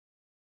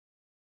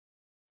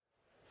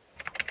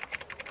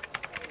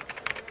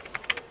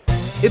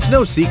It's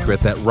no secret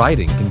that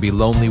writing can be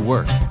lonely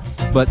work,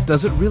 but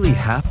does it really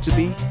have to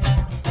be?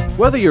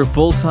 Whether you're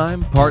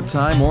full-time,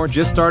 part-time, or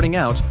just starting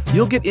out,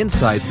 you'll get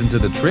insights into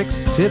the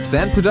tricks, tips,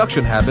 and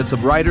production habits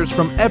of writers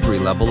from every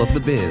level of the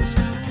biz.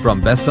 From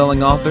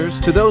best-selling authors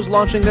to those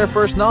launching their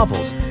first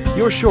novels,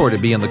 you're sure to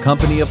be in the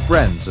company of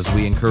friends as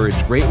we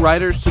encourage great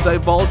writers to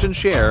divulge and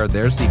share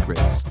their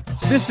secrets.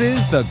 This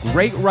is the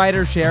Great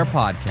Writer Share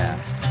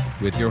Podcast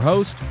with your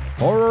host,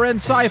 horror and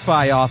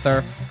sci-fi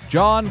author,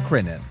 John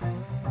Crinan.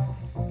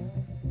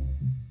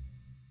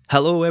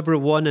 Hello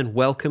everyone and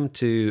welcome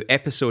to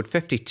episode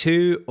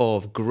 52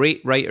 of Great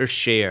Writers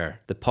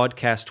Share, the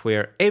podcast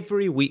where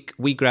every week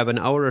we grab an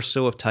hour or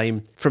so of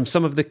time from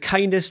some of the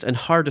kindest and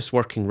hardest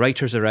working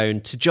writers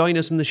around to join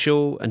us in the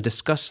show and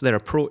discuss their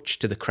approach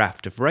to the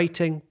craft of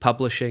writing,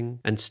 publishing,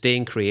 and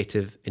staying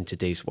creative in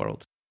today's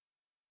world.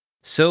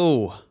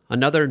 So,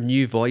 another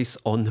new voice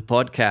on the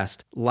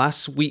podcast.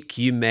 Last week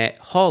you met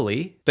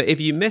Holly, but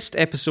if you missed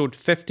episode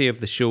 50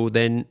 of the show,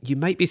 then you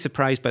might be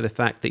surprised by the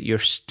fact that you're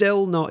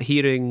still not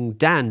hearing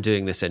Dan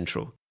doing this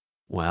intro.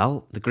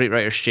 Well, the Great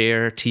Writers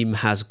Share team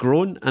has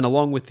grown, and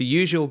along with the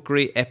usual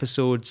great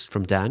episodes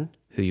from Dan,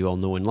 who you all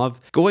know and love,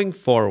 going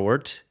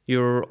forward,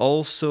 you're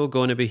also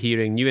going to be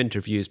hearing new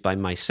interviews by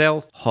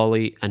myself,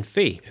 Holly, and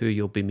Faye, who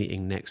you'll be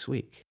meeting next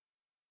week.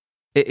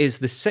 It is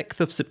the 6th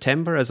of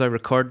September as I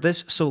record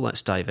this, so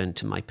let's dive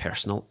into my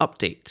personal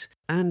update.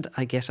 And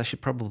I guess I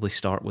should probably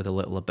start with a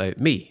little about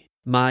me.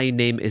 My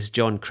name is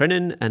John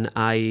Crinan, and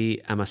I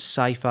am a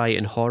sci-fi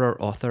and horror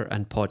author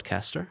and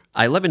podcaster.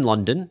 I live in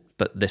London,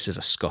 but this is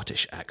a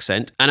Scottish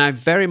accent, and I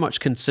very much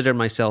consider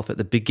myself at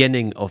the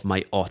beginning of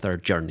my author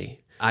journey.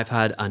 I've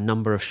had a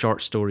number of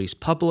short stories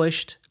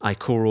published. I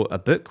co-wrote a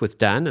book with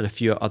Dan and a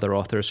few other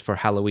authors for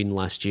Halloween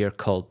last year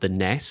called The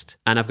Nest.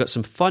 And I've got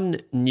some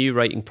fun new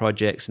writing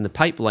projects in the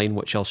pipeline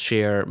which I'll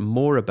share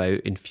more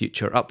about in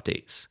future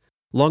updates.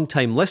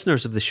 Long-time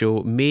listeners of the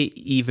show may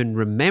even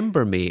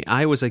remember me.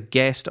 I was a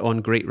guest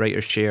on Great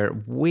Writers Share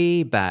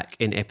way back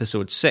in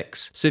episode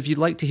 6. So if you'd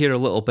like to hear a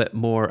little bit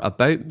more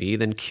about me,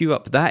 then queue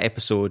up that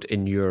episode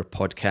in your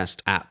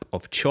podcast app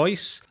of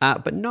choice.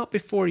 But not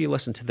before you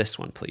listen to this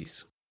one,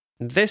 please.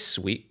 This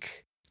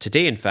week,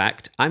 today in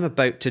fact, I'm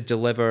about to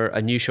deliver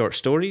a new short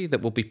story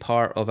that will be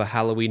part of a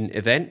Halloween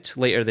event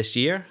later this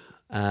year.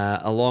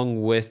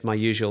 Along with my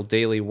usual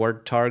daily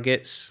word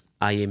targets,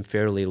 I aim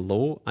fairly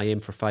low. I aim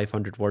for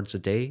 500 words a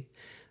day.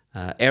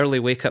 Early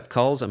wake-up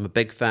calls, I'm a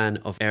big fan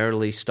of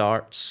early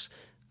starts.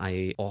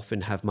 I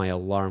often have my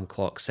alarm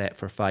clock set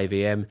for 5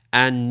 a.m.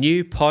 And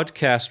new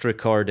podcast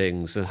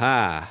recordings,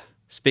 aha!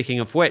 Speaking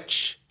of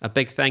which, a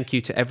big thank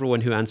you to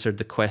everyone who answered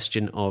the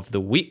question of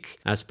the week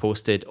as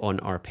posted on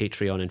our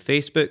Patreon and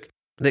Facebook.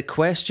 The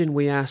question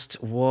we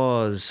asked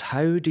was,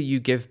 how do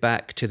you give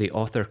back to the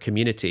author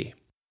community?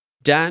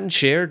 Dan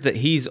shared that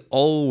he's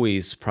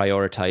always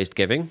prioritized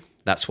giving.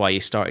 That's why he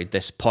started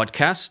this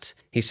podcast.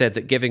 He said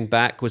that giving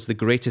back was the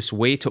greatest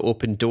way to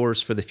open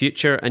doors for the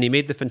future, and he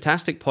made the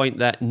fantastic point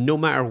that no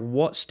matter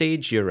what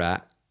stage you're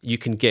at, you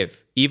can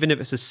give, even if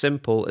it's as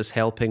simple as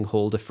helping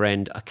hold a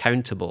friend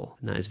accountable.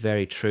 And that is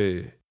very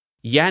true.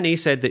 Yanni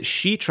said that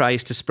she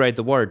tries to spread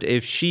the word.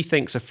 If she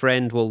thinks a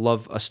friend will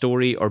love a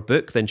story or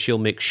book, then she'll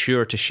make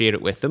sure to share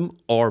it with them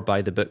or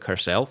buy the book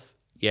herself.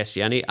 Yes,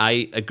 Yanni,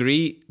 I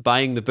agree.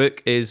 Buying the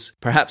book is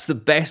perhaps the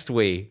best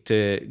way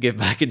to give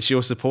back and show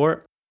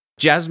support.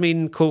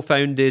 Jasmine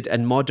co-founded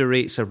and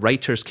moderates a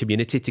writers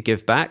community to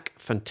give back.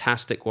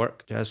 Fantastic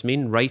work,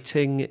 Jasmine.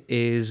 Writing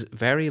is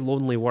very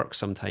lonely work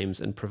sometimes,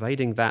 and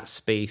providing that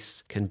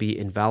space can be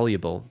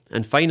invaluable.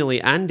 And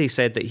finally, Andy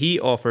said that he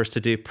offers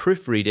to do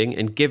proofreading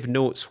and give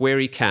notes where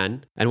he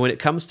can. And when it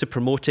comes to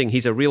promoting,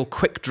 he's a real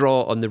quick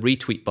draw on the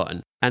retweet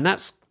button. And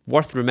that's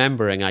worth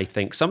remembering, I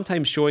think.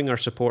 Sometimes showing our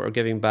support or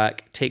giving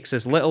back takes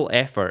as little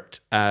effort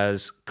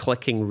as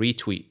clicking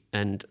retweet,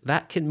 and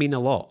that can mean a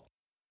lot.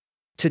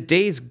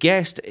 Today's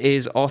guest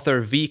is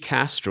author V.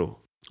 Castro.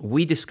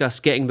 We discuss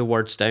getting the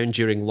words down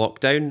during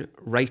lockdown,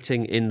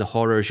 writing in the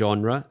horror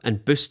genre,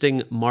 and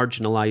boosting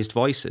marginalised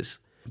voices.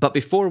 But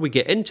before we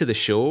get into the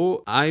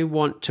show, I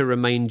want to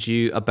remind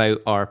you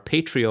about our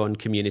Patreon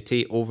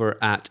community over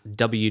at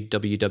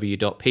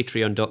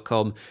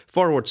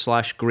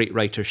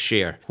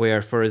www.patreon.com/greatwritersshare,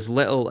 where for as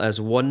little as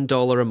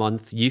 $1 a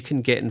month, you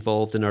can get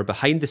involved in our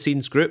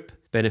behind-the-scenes group,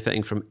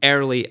 benefiting from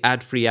early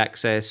ad-free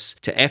access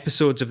to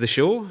episodes of the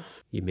show.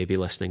 You may be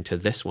listening to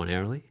this one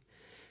early,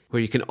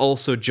 where you can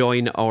also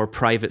join our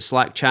private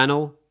Slack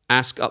channel,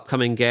 ask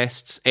upcoming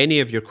guests any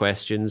of your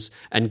questions,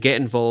 and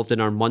get involved in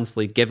our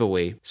monthly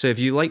giveaway. So if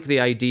you like the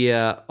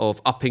idea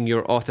of upping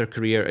your author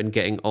career and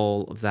getting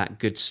all of that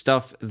good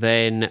stuff,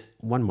 then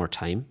one more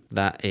time,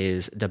 that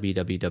is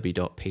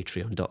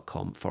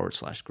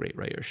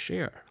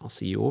www.patreon.com/greatwritershare. I'll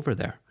see you over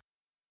there.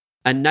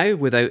 And now,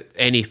 without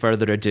any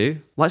further ado,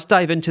 let's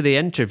dive into the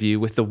interview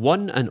with the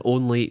one and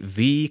only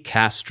V.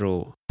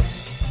 Castro.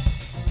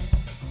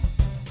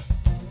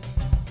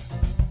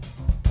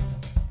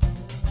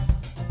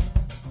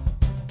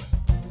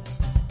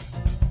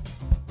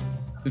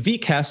 V.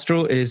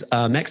 Castro is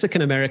a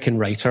Mexican-American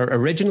writer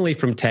originally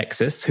from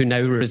Texas who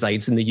now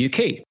resides in the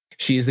UK.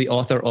 She is the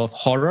author of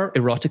horror,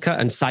 erotica,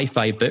 and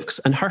sci-fi books,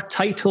 and her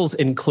titles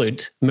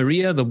include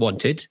Maria the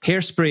Wanted,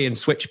 Hairspray and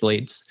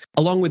Switchblades,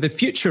 along with the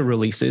future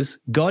releases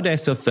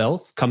Goddess of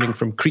Filth, coming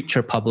from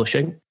Creature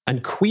Publishing,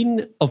 and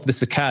Queen of the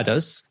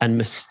Cicadas and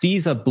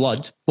Mestiza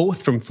Blood,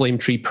 both from Flame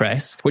Tree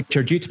Press, which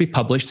are due to be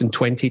published in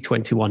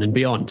 2021 and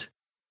beyond.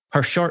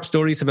 Her short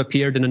stories have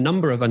appeared in a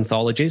number of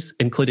anthologies,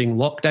 including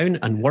Lockdown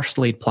and Worst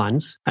Laid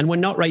Plans, and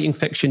when not writing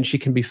fiction, she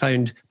can be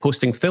found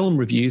posting film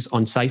reviews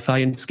on Sci-Fi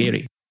and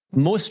Scary.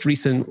 Most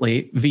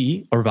recently,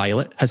 V, or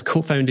Violet, has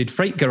co-founded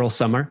Fright Girl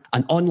Summer,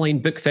 an online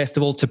book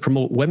festival to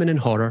promote women in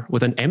horror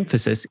with an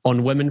emphasis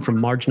on women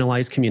from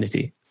marginalised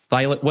community.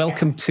 Violet,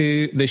 welcome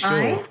to the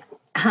show.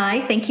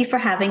 Hi, thank you for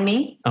having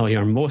me. Oh,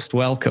 you're most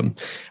welcome.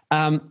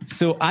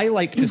 So I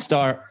like to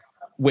start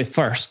with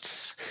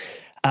firsts.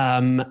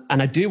 And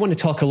I do want to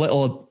talk a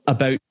little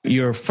about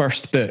your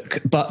first book,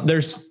 but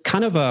there's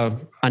kind of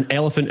an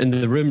elephant in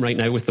the room right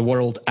now with the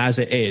world as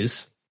it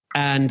is.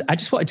 And I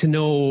just wanted to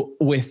know,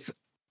 with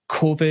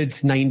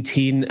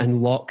COVID-19 and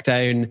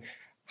lockdown,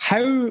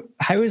 how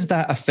has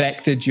that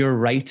affected your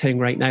writing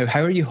right now? How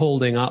are you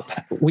holding up?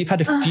 We've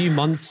had a few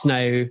months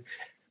now.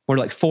 We're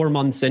like 4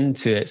 months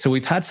into it. So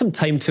we've had some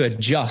time to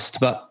adjust.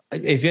 But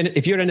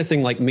if you're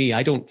anything like me,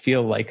 I don't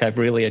feel like I've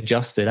really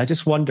adjusted. I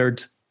just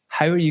wondered,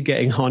 how are you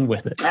getting on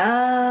with it?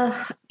 I've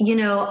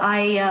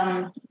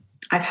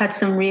had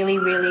some really,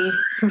 really,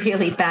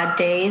 really bad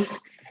days.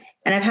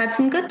 And I've had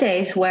some good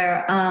days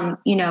where,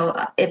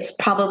 it's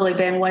probably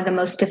been one of the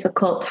most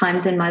difficult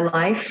times in my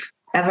life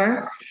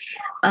ever.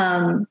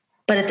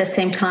 But at the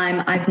same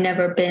time, I've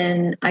never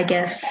been, I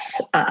guess,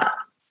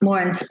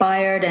 more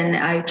inspired. And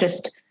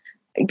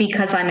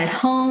because I'm at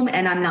home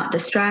and I'm not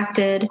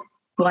distracted,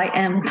 who I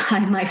am by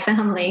my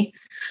family,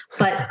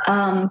 but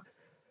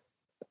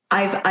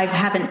I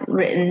haven't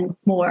written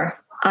more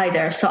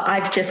either. So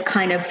I've just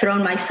kind of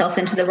thrown myself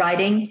into the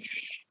writing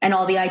and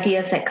all the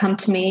ideas that come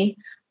to me.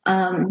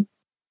 In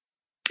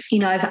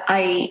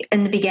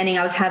the beginning,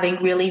 I was having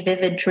really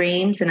vivid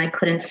dreams and I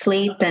couldn't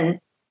sleep, and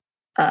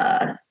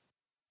I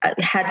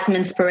had some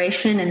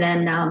inspiration, and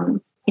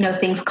then,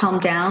 things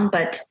calmed down.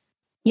 But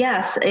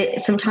yes,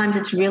 sometimes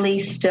it's really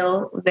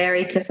still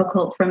very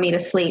difficult for me to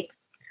sleep,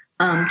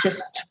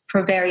 just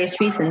for various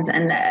reasons.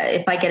 And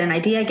if I get an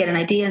idea,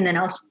 and then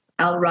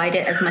I'll write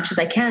it as much as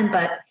I can.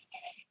 But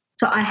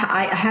so I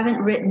haven't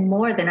written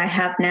more than I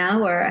have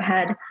now, or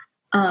had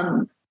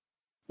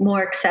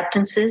more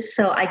acceptances.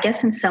 So I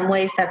guess in some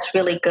ways that's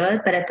really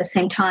good. But at the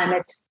same time,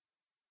 it's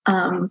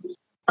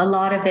a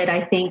lot of it,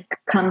 I think,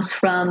 comes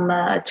from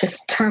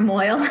just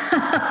turmoil,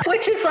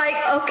 which is like,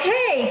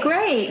 okay,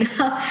 great.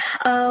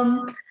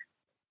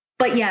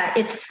 But yeah,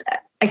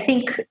 I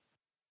think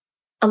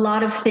a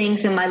lot of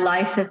things in my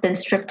life have been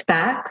stripped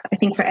back. I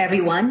think for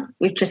everyone,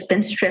 we've just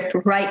been stripped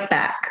right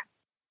back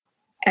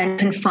and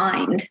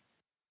confined.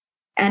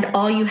 And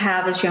all you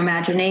have is your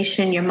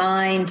imagination, your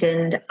mind.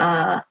 And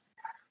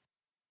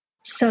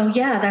so,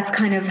 yeah, that's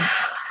kind of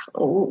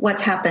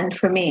what's happened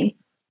for me.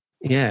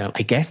 Yeah,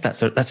 I guess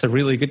that's a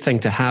really good thing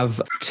to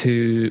have,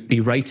 to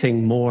be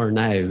writing more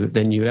now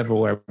than you ever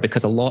were,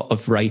 because a lot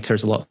of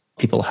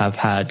people have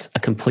had a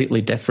completely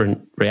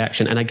different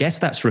reaction. And I guess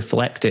that's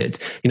reflected.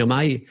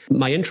 My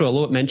intro,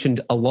 although it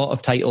mentioned a lot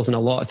of titles and a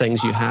lot of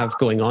things you have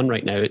going on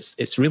right now,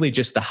 it's really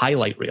just the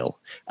highlight reel.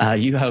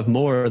 You have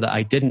more that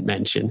I didn't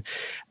mention.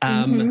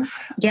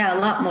 Yeah, a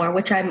lot more,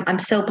 which I'm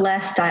so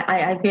blessed.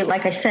 I feel,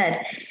 like I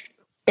said,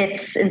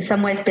 it's in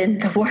some ways been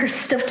the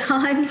worst of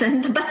times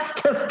and the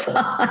best of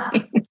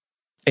times.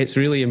 It's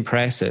really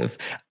impressive.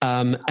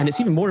 And it's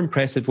even more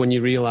impressive when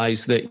you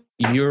realize that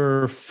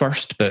your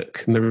first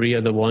book, Maria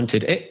the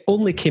Wanted, it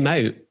only came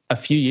out a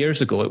few years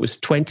ago. It was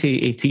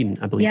 2018,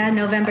 I believe. Yeah,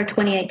 November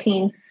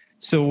 2018.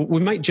 So we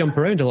might jump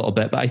around a little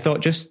bit, but I thought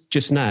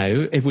just now,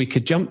 if we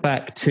could jump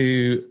back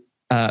to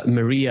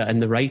Maria and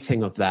the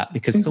writing of that,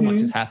 because so much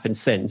has happened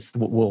since.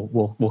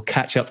 We'll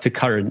catch up to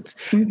current.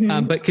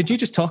 But could you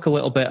just talk a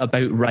little bit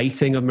about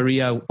writing of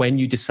Maria, when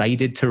you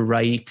decided to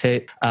write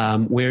it,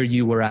 where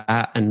you were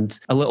at, and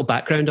a little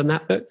background on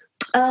that book?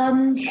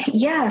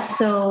 Yeah.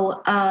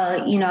 So,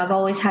 I've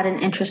always had an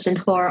interest in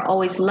horror,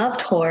 always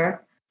loved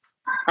horror.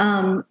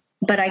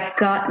 But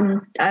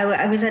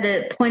I was at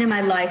a point in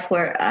my life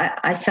where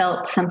I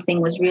felt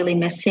something was really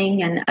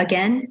missing. And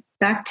again,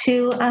 back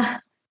to,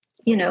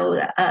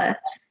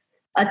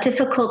 a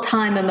difficult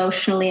time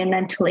emotionally and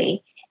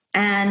mentally.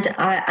 And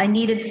I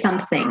needed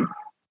something.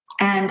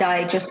 And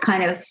I just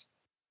kind of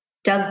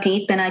dug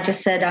deep, and I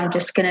just said,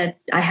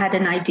 I had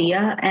an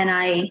idea, and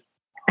I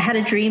had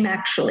a dream,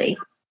 actually,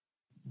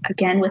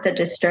 again, with a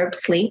disturbed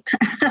sleep.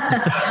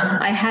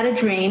 I had a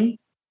dream,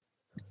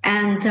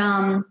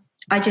 and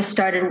I just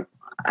started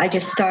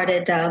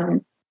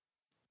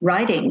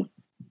writing,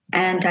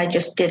 and I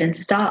just didn't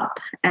stop.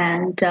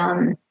 And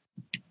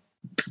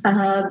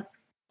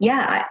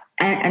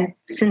and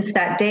since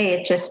that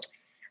day,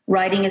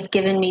 writing has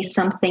given me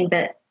something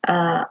that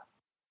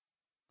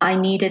I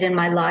needed in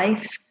my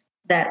life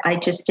that I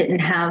just didn't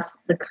have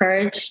the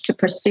courage to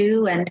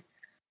pursue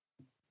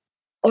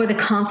or the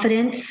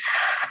confidence.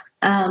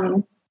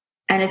 And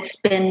it's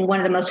been one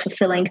of the most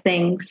fulfilling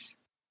things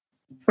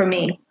for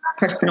me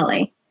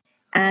personally.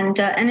 And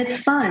it's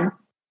fun.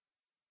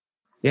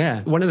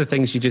 Yeah. One of the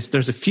things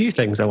there's a few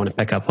things I want to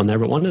pick up on there,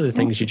 but one of the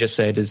things you just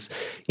said is,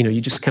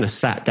 you just kind of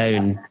sat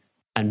down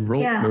and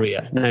wrote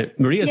Maria. Now,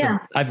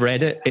 I've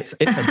read it. It's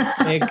a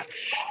big,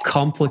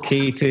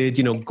 complicated,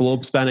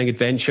 globe spanning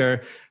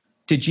adventure.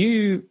 Did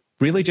you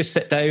really just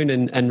sit down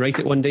and write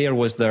it one day, or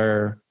was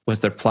there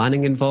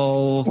planning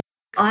involved?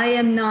 I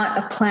am not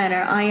a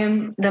planner. I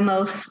am the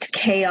most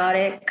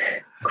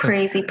chaotic,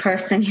 crazy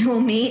person you will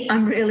meet.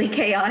 I'm really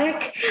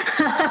chaotic,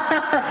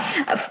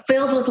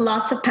 filled with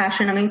lots of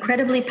passion. I'm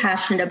incredibly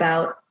passionate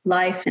about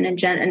life and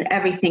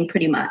everything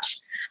pretty much.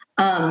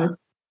 But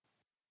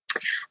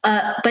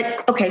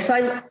okay, so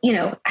I,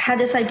 had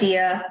this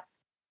idea,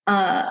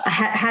 I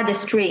had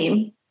this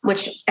dream,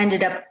 which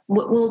ended up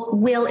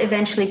will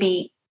eventually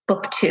be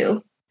book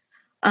 2.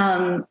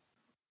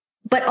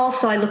 But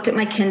also I looked at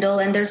my Kindle,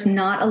 and there's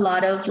not a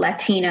lot of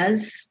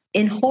Latinas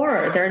in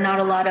horror. There are not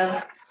a lot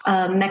of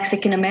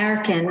Mexican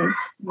American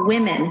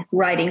women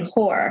writing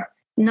horror.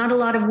 Not a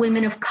lot of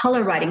women of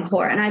color writing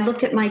horror. And I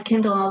looked at my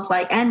Kindle and I was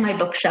like, and my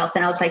bookshelf,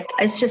 and I was like,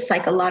 it's just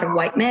like a lot of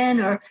white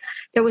men, or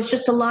there was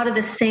just a lot of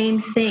the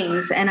same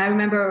things. And I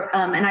remember,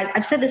 and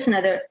I've said this in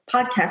other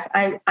podcasts,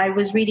 I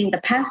was reading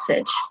The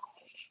Passage.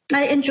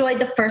 I enjoyed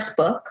the first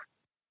book,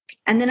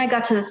 and then I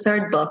got to the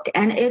third book,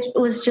 and it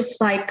was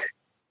just like,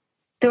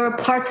 there were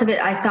parts of it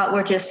I thought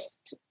were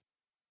just,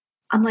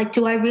 I'm like,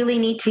 do I really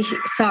need to,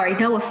 sorry,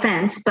 no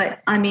offense, but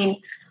I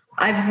mean,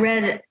 I've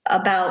read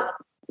about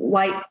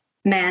white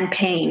man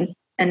pain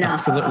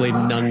enough. Absolutely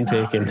none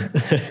taken.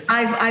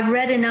 I've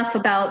read enough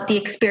about the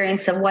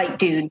experience of white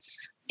dudes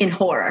in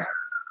horror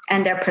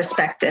and their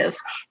perspective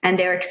and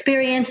their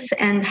experience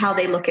and how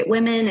they look at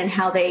women and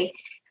how they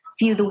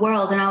view the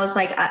world. And I was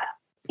like,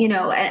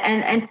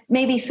 and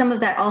maybe some of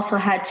that also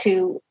had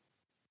to,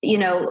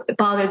 it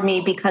bothered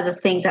me because of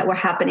things that were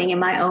happening in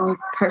my own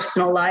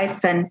personal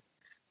life. And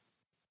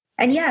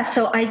yeah,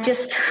 so I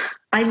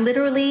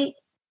literally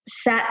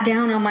sat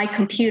down on my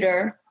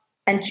computer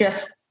and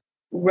just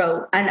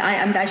wrote. And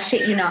I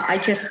shit you not, I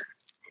just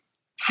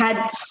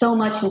had so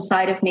much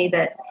inside of me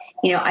that,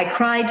 I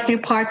cried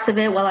through parts of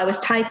it while I was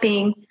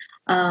typing.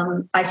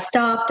 I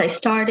stopped, I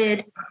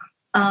started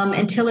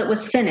until it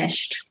was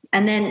finished.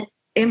 And then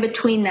in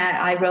between that,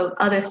 I wrote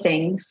other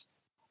things,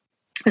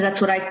 because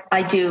that's what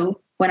I do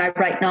when I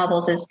write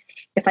novels, is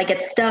if I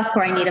get stuck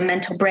or I need a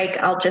mental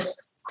break,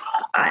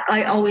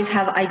 I always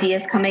have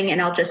ideas coming,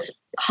 and I'll just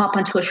hop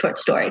onto a short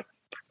story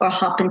or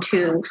hop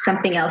into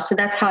something else. So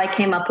that's how I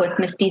came up with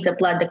Mestiza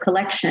Blood, the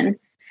collection,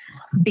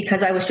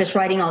 because I was just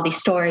writing all these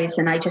stories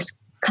and I just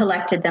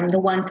collected them, the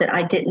ones that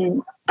I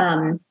didn't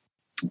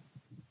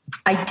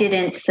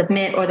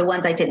submit, or the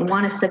ones I didn't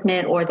want to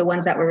submit, or the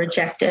ones that were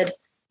rejected.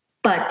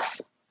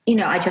 But,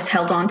 I just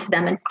held on to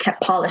them and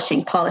kept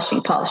polishing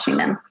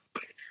them.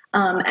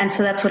 And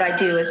so that's what I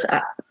do is,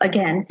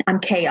 again, I'm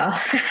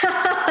chaos.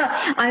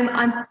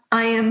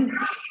 I am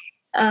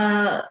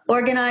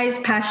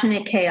organized,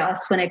 passionate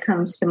chaos when it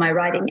comes to my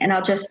writing. And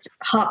I'll just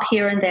hop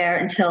here and there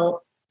and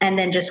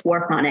then just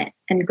work on it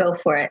and go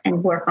for it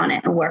and work on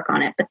it and work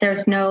on it. But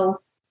there's no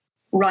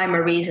rhyme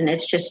or reason.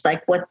 It's just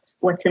like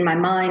what's in my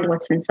mind,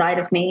 what's inside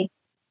of me.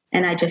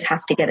 And I just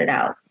have to get it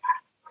out.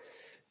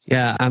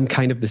 Yeah, I'm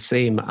kind of the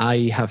same.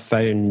 I have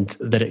found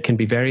that it can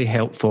be very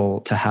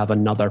helpful to have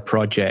another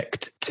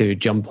project to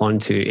jump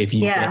onto if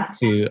you get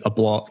to a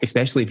block,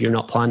 especially if you're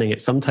not planning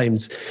it.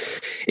 Sometimes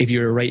if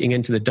you're writing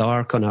into the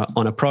dark on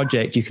a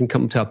project, you can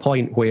come to a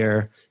point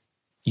where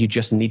you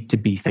just need to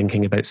be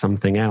thinking about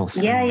something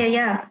else.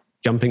 Yeah.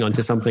 Jumping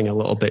onto something a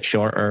little bit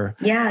shorter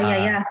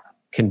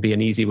can be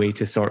an easy way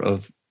to sort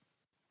of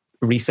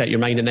reset your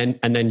mind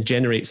and then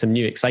generate some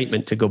new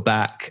excitement to go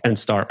back and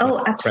start.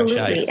 Oh,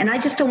 absolutely. And I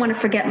just don't want to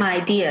forget my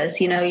ideas.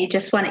 You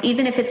just want to,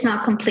 even if it's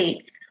not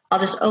complete, I'll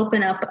just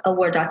open up a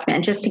Word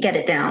document just to get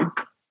it down.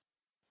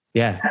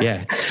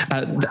 Yeah.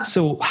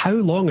 So how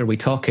long are we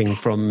talking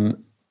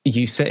from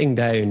you sitting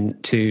down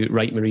to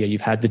write Maria? You've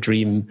had the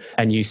dream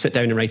and you sit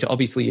down and write it.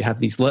 Obviously you have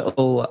these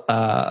little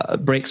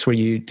breaks where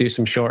you do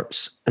some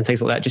shorts and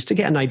things like that, just to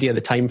get an idea of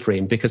the time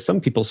frame, because some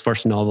people's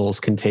first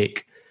novels can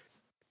take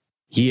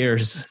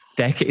years,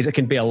 decades. It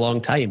can be a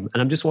long time.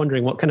 And I'm just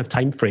wondering, what kind of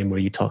time frame were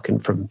you talking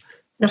from?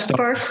 The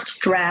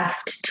first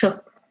draft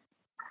took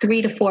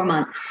 3 to 4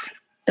 months,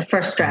 the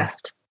first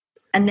draft.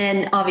 And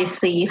then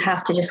obviously you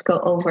have to just go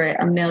over it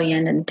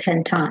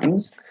 1,010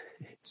 times.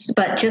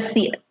 But just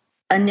the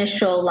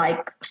initial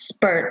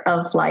spurt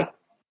of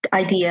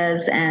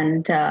ideas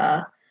and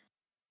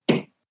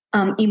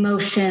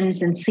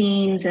emotions and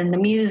scenes and the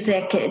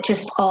music, it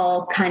just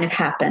all kind of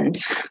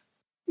happened.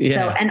 Yeah.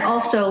 So, and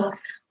also,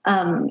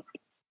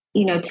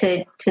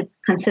 to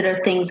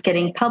consider things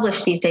getting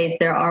published these days,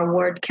 there are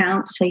word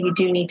counts. So you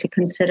do need to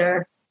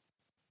consider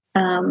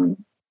how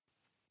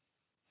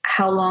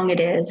long it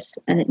is,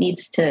 and it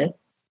needs to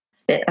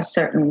fit a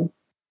certain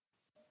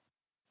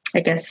I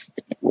guess,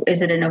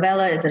 is it a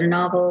novella? Is it a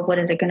novel? What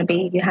is it going to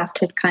be? You have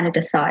to kind of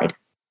decide.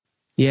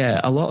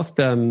 Yeah, a lot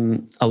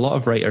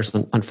of writers,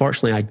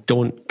 unfortunately, I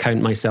don't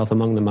count myself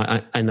among them.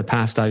 In the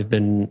past, I've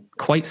been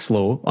quite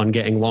slow on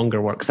getting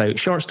longer works out.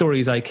 Short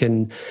stories I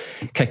can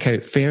kick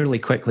out fairly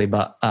quickly,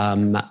 but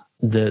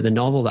the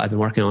novel that I've been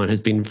working on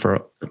has been for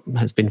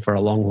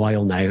a long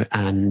while now,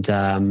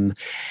 and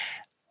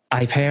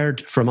I've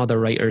heard from other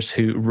writers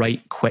who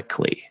write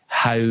quickly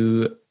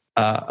how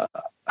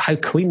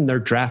clean their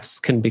drafts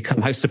can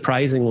become, how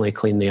surprisingly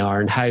clean they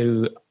are, and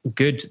how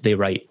good they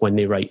write when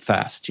they write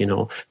fast. You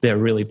know, they're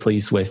really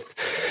pleased with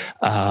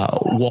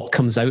what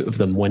comes out of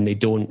them when they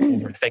don't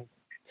overthink.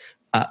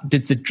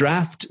 Did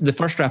the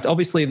first draft,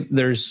 obviously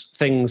there's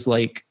things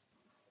like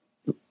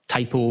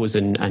typos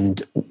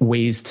and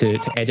ways to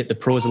edit the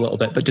prose a little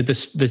bit, but did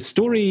the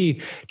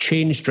story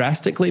change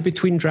drastically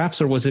between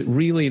drafts, or was it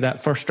really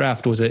that first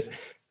draft, was it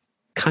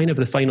kind of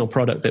the final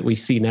product that we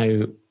see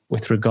now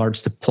with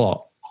regards to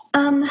plot?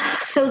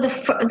 So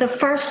the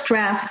first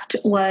draft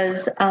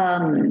was,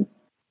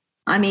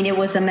 it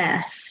was a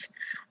mess.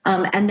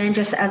 And then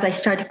just as I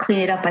started to clean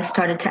it up, I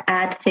started to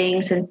add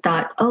things and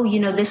thought,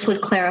 this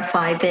would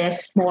clarify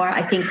this more.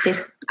 I think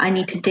I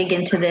need to dig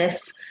into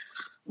this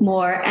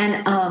more.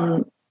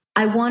 And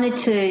I wanted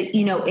to,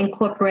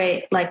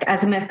 incorporate, like,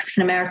 as a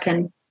Mexican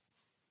American,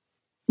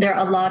 there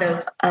are a lot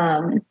of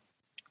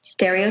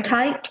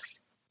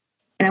stereotypes,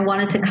 and I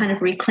wanted to kind of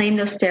reclaim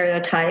those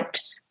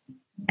stereotypes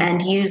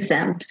and use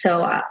them.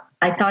 So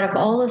I thought of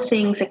all the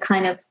things that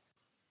kind of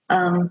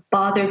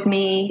bothered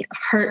me,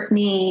 hurt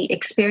me,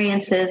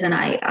 experiences, and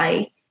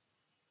I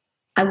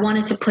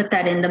wanted to put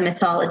that in the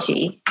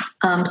mythology.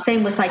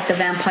 Same with like the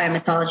vampire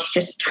mythology,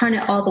 just turn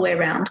it all the way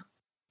around.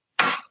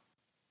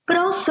 But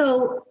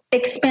also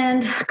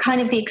expand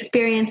kind of the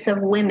experience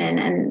of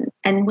women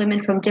and women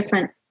from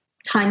different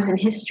times in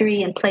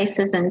history and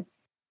places, and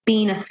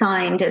being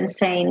assigned and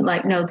saying,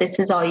 like, no, this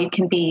is all you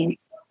can be.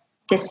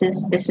 This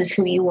is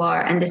who you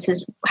are, and this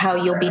is how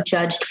you'll be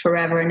judged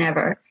forever and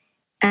ever.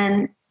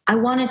 And I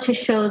wanted to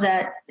show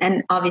that,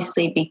 and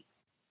obviously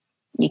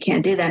you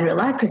can't do that in real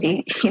life because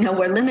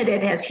we're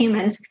limited as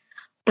humans.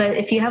 But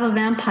if you have a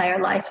vampire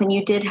life and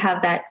you did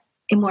have that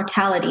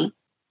immortality,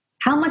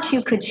 how much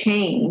you could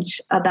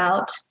change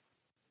about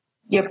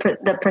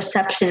the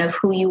perception of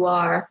who you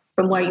are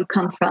from where you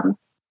come from,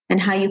 and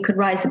how you could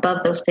rise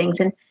above those things.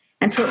 And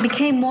so it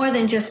became more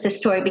than just this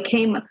story. It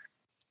became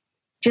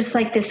just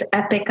like this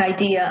epic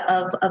idea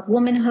of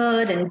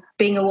womanhood and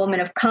being a woman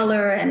of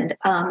color, and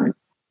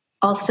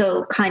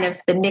also kind of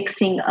the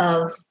mixing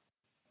of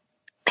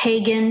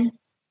pagan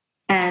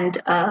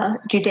and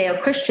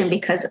Judeo-Christian,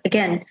 because,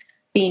 again,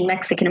 being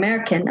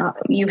Mexican-American,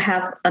 you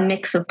have a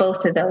mix of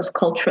both of those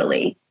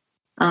culturally,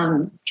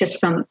 just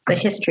from the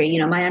history.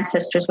 My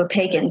ancestors were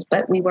pagans,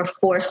 but we were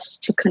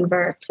forced to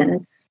convert,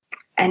 and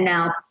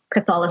now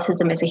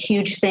Catholicism is a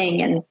huge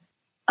thing,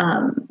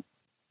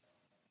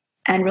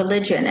 and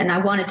religion. And I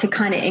wanted to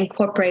kind of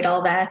incorporate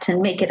all that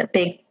and make it a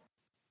big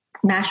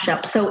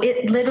mashup. So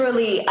it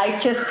literally,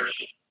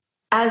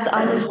 as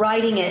I was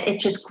writing it, it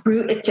just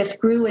grew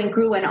and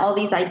grew, and all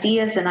these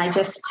ideas. And it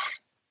just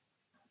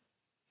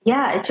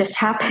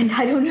happened.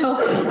 I don't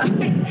know.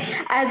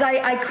 As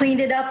I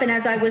cleaned it up and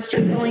as I was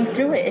just going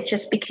through it, it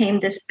just became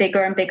this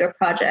bigger and bigger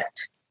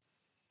project.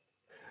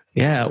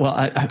 Yeah, well,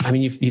 I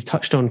mean, you've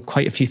touched on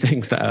quite a few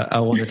things that I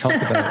want to talk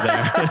about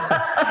there.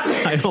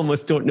 I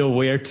almost don't know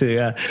where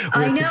to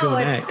go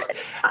next.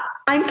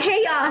 I'm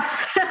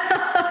chaos.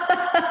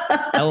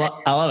 I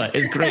love it.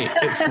 It's great.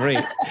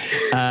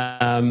 But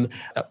I'm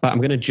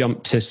going to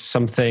jump to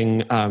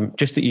something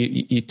just that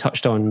you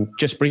touched on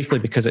just briefly,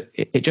 because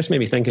it just made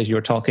me think as you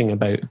were talking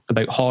about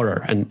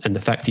horror and the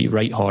fact that you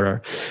write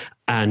horror,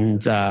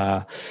 and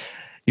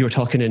you were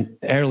talking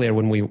earlier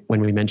when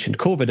we mentioned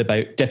COVID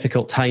about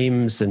difficult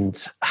times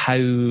and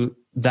how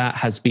that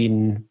has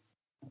been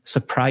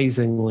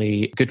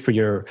surprisingly good for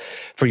your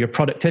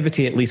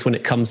productivity, at least when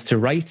it comes to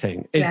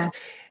writing.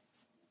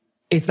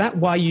 Is that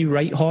why you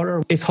write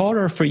horror? Is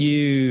horror for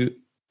you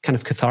kind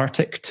of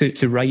cathartic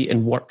to write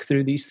and work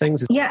through these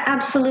things? Yeah,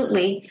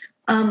 absolutely.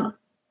 I've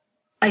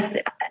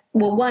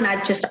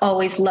just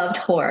always loved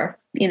horror.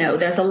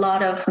 There's a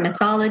lot of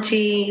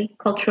mythology,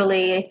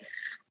 culturally,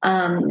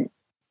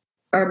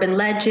 urban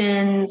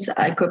legends.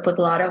 I grew up with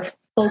a lot of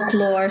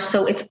folklore.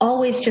 So it's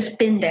always just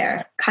been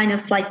there, kind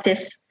of like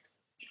this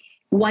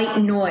white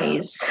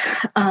noise.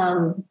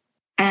 And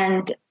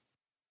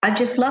I've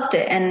just loved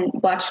it and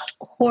watched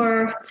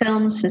horror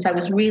films since I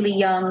was really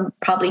young,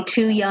 probably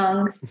too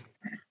young.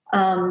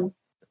 And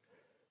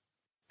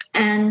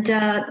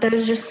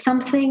there's just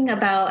something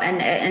about,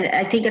 and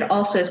I think it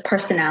also is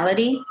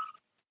personality.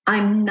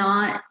 I'm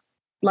not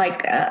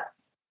like a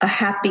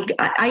happy,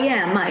 I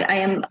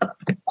am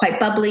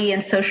quite bubbly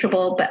and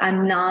sociable, but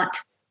I'm not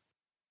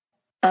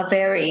a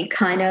very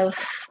kind of,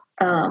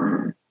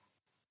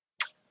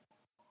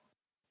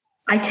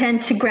 I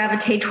tend to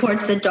gravitate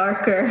towards the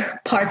darker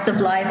parts of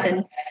life,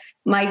 and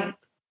my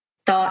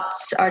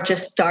thoughts are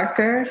just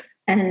darker,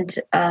 and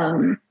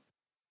I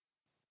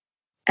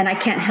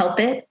can't help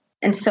it.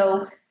 And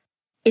so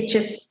it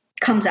just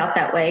comes out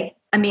that way.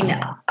 I mean,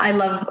 I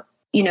love,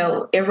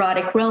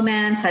 erotic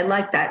romance. I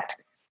like that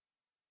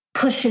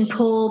push and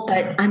pull,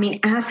 but I mean,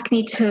 ask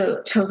me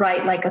to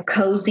write like a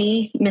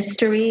cozy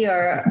mystery,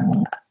 or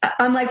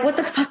I'm like, what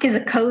the fuck is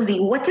a cozy?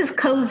 What does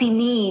cozy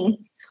mean?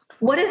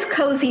 What does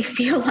cozy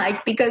feel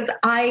like? Because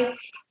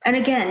and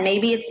again,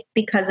 maybe it's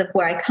because of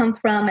where I come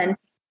from, and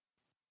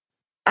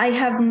I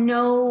have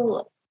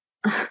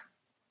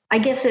I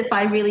guess if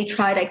I really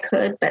tried, I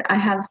could, but I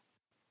have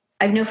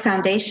no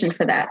foundation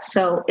for that.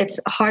 So it's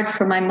hard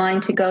for my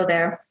mind to go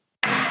there.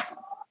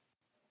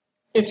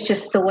 It's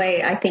just the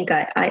way I think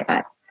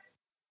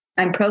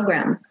I'm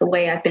programmed, the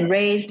way I've been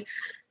raised,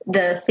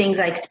 the things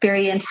I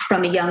experienced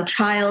from a young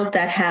child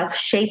that have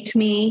shaped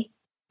me,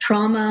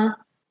 trauma.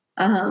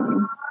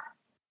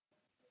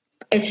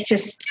 It's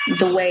just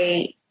the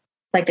way,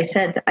 like I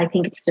said, I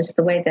think it's just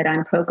the way that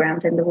I'm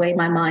programmed and the way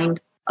my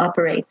mind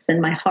operates and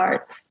my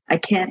heart. I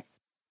can't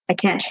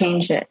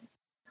change it.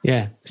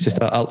 Yeah, it's just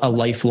a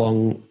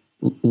lifelong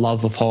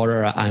love of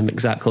horror. I'm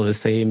exactly the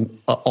same.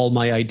 All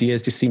my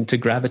ideas just seem to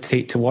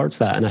gravitate towards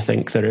that, and I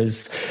think there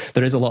is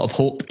a lot of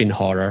hope in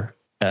horror.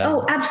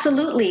 Oh,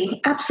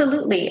 absolutely,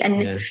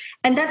 and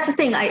that's the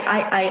thing.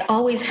 I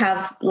always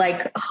have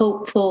like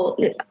hopeful.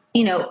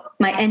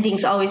 My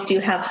endings always do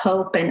have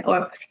hope,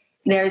 or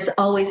there's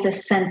always a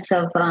sense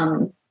of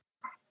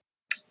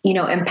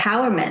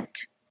empowerment.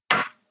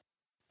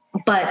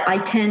 But I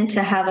tend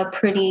to have a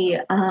pretty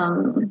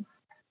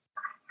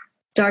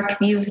dark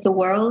view of the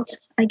world,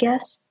 I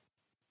guess.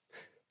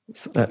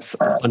 That's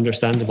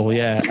understandable,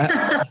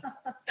 yeah.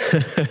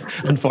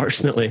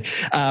 Unfortunately.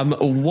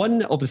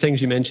 One of the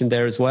things you mentioned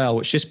there as well,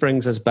 which just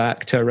brings us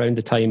back to around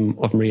the time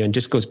of Maria and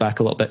just goes back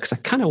a little bit, because I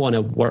kind of want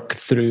to work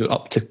through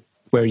up to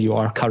where you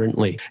are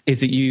currently, is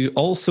that you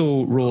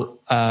also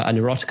wrote an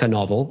erotica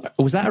novel.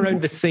 Was that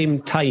around the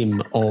same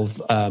time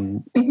of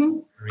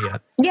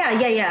Maria?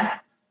 Yeah.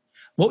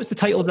 What was the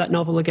title of that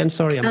novel again?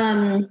 Sorry.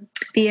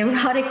 The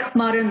Erotic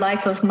Modern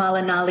Life of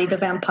Malinali the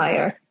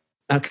Vampire.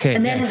 Okay.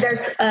 And then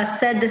there's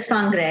Sed de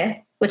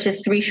Sangre, which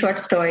is 3 short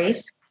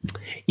stories.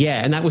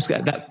 Yeah, and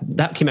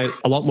that came out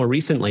a lot more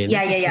recently. And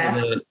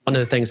one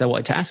of the things I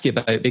wanted to ask you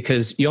about,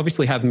 because you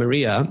obviously have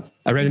Maria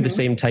around the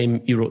same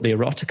time you wrote the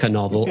erotica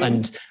novel,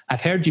 and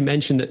I've heard you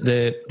mention that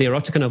the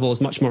erotica novel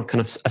is much more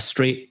kind of a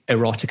straight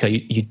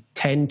erotica. You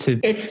tend to...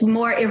 It's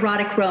more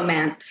erotic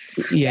romance.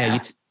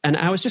 Yeah. And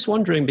I was just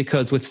wondering,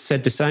 because with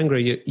Sed de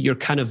Sangre, you're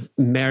kind of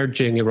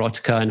merging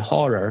erotica and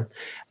horror.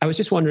 I was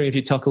just wondering if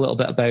you'd talk a little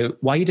bit about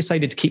why you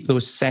decided to keep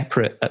those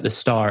separate at the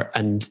start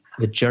and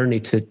the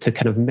journey to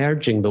kind of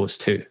merging those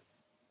two.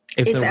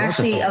 It's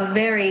actually a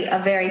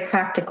very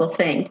practical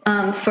thing.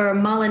 For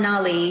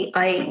Malinali,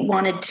 I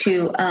wanted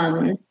to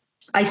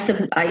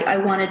I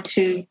wanted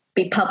to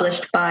be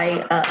published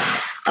by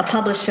a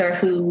publisher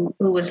who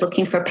was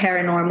looking for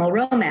paranormal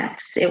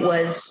romance. It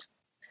was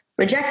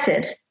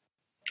rejected.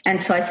 And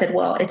so I said,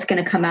 well, it's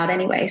going to come out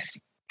anyways.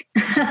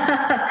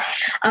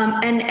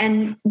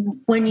 And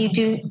when you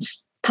do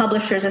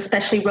publishers,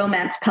 especially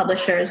romance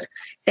publishers,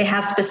 they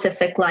have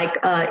specific, like,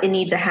 it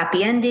needs a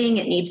happy ending.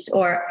 It's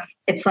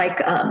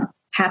like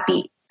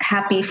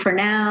happy for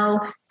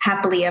now,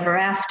 happily ever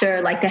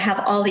after. Like, they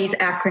have all these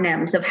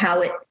acronyms of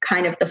how it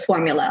kind of the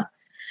formula.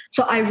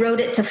 So I wrote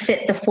it to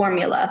fit the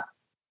formula,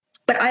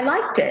 but I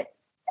liked it.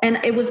 And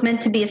it was meant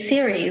to be a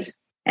series,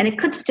 and it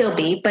could still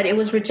be, but it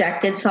was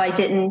rejected. So I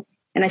didn't.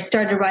 And I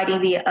started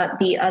writing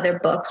the other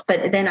books,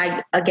 but then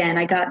I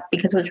got,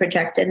 because it was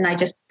rejected, and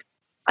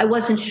I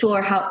wasn't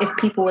sure if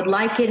people would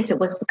like it, if it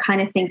was the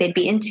kind of thing they'd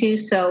be into.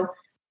 So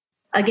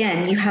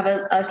again, you have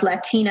a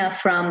Latina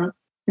from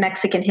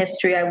Mexican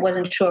history. I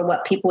wasn't sure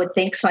what people would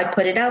think, so I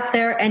put it out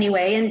there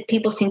anyway, and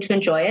people seem to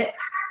enjoy it.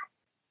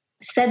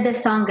 Sed de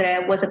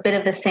Sangre was a bit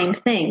of the same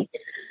thing.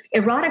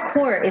 Erotic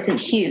horror isn't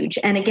huge,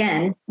 and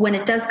again, when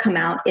it does come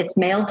out, it's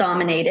male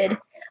dominated.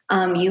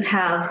 You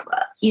have,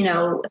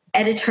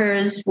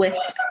 editors with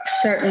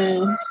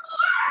certain,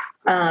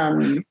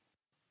 they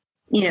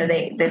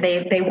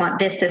want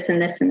this, and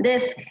this, and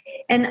this.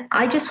 And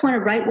I just want to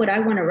write what I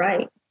want to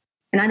write.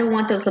 And I don't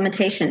want those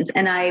limitations.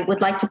 And I would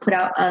like to put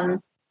out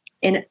an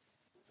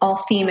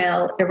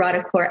all-female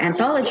erotic horror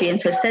anthology. And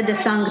so Sed de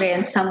Sangre,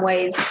 in some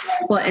ways,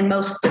 well, in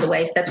most of the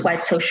ways, that's why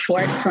it's so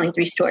short, it's only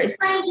 3 stories,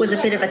 was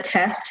a bit of a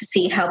test to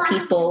see how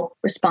people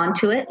respond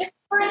to it,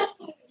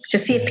 to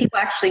see if people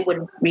actually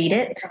would read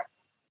it,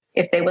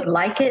 if they would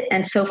like it.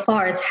 And so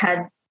far it's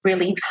had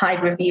really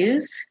high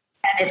reviews,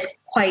 and it's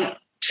quite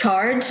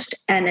charged,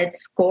 and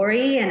it's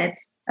gory, and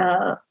it's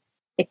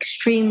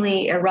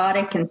extremely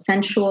erotic and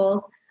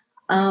sensual.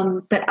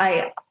 But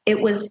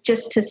it was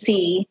just to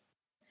see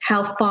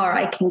how far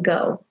I can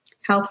go,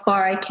 how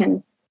far I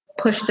can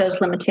push those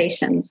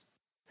limitations.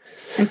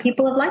 And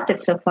people have liked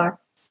it so far.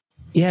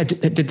 Yeah.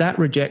 Did that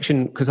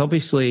rejection, because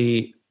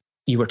obviously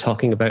you were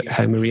talking about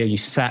how, Maria, you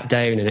sat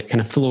down and it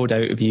kind of flowed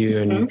out of you,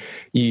 and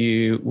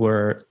you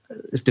were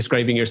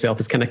describing yourself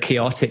as kind of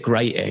chaotic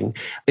writing.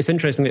 It's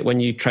interesting that when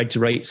you tried to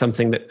write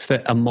something that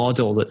fit a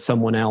model that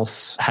someone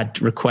else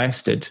had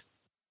requested,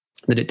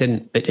 that it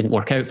didn't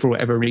work out for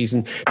whatever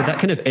reason. Did that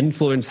kind of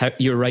influence how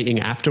your writing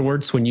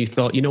afterwards, when you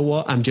thought, you know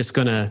what, I'm just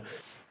gonna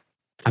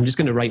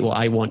write what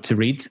I want to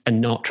read and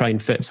not try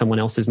and fit someone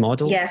else's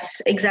model?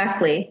 Yes,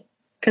 exactly.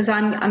 Because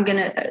I'm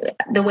gonna,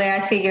 the way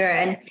I figure,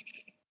 and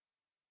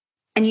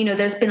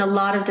there's been a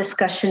lot of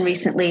discussion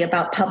recently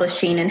about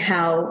publishing and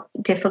how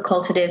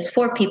difficult it is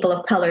for people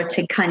of color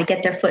to kind of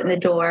get their foot in the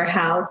door,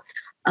 how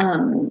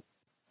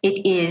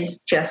it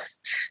is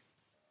just,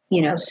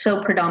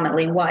 so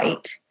predominantly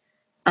white.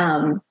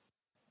 That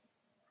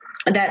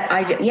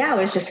I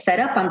was just fed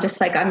up. I'm just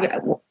like,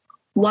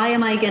 why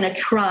am I going to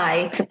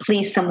try to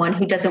please someone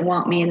who doesn't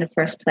want me in the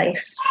first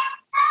place?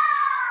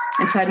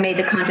 And so I made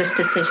the conscious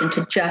decision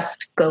to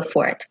just go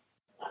for it.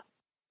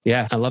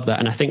 Yeah, I love that.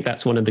 And I think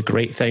that's one of the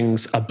great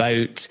things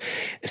about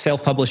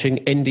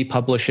self-publishing, indie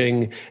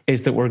publishing,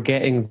 is that we're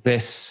getting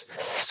this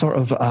sort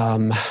of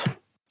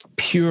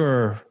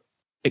pure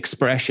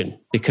expression,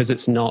 because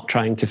it's not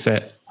trying to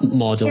fit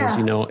models.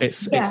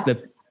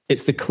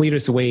 It's the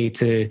clearest way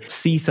to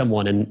see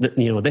someone, and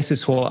this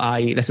is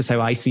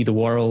how I see the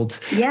world.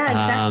 Yeah,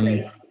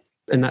 exactly.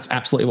 And that's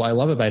absolutely what I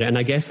love about it. And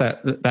I guess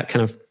that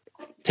kind of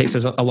takes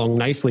us along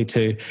nicely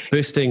to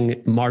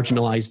boosting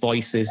marginalized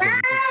voices.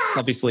 And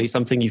obviously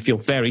something you feel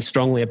very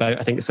strongly about.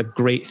 I think it's a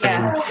great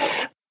thing.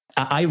 Yeah.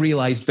 I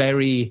realized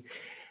very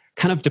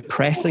kind of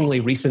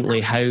depressingly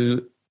recently how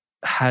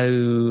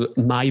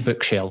my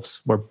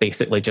bookshelves were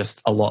basically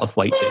just a lot of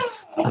white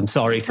dudes. I'm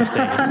sorry to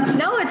say.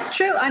 No, it's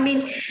true. I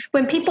mean,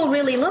 when people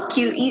really look,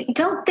 you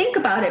don't think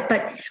about it.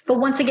 But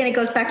once again, it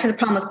goes back to the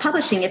problem of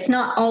publishing. It's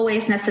not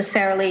always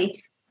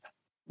necessarily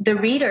the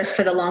readers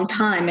for the long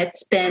time.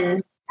 It's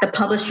been the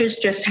publishers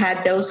just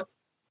had their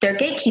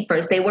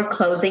gatekeepers. They were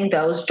closing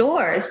those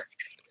doors.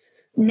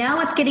 Now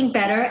it's getting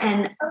better.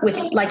 And with,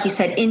 like you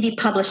said, indie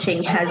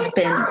publishing has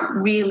been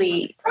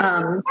really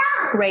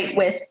great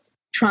with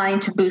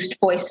trying to boost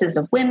voices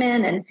of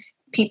women and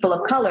people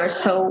of color.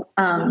 So,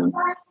 other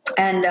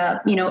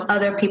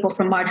people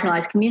from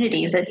marginalized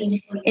communities. And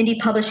indie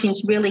publishing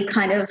is really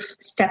kind of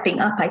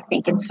stepping up, I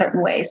think, in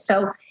certain ways.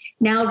 So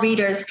now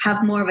readers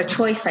have more of a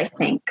choice, I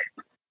think.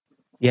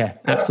 Yeah,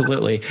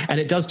 absolutely. And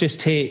it does just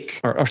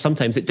take, or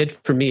sometimes it did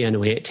for me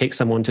anyway, it takes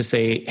someone to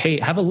say, hey,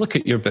 have a look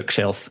at your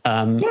bookshelf.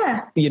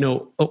 What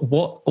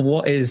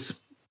is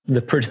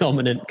the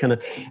predominant kind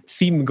of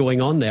theme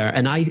going on there?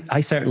 And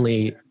I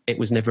certainly, it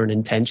was never an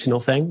intentional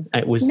thing.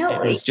 It was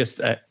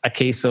just a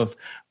case of,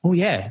 oh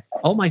yeah,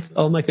 all my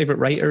favorite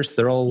writers,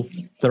 they're all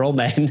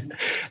men.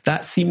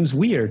 That seems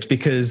weird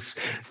because,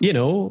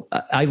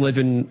 I live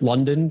in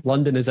London.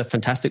 London is a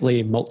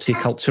fantastically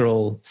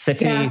multicultural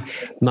city. Yeah.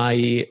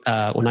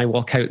 When I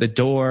walk out the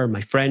door, my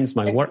friends,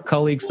 my work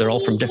colleagues, they're all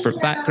from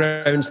different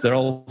backgrounds. They're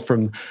all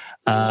from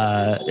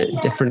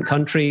different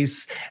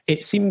countries.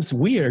 It seems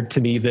weird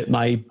to me that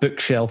my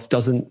bookshelf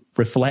doesn't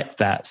reflect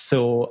that.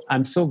 So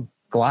I'm so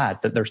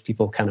glad that there's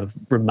people kind of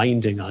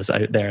reminding us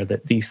out there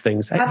that these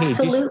things, hey,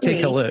 just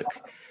take a look.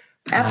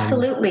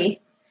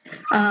 Absolutely.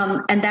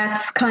 And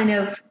that's kind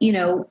of,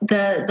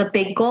 the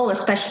big goal,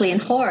 especially in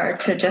horror,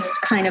 to just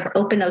kind of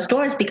open those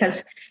doors,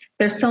 because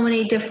there's so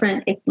many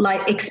different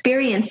life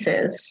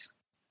experiences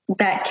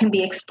that can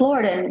be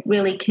explored and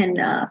really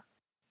can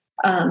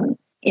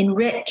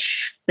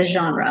enrich the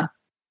genre.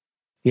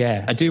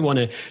 Yeah, I do want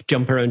to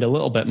jump around a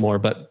little bit more,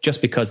 but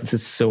just because this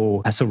is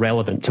so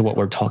relevant to what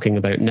we're talking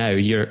about now,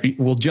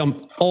 we'll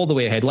jump all the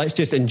way ahead. Let's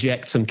just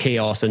inject some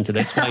chaos into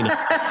this. Why not?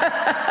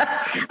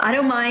 I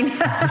don't mind.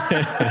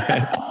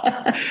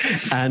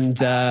 And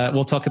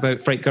we'll talk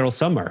about Fright Girl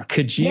Summer.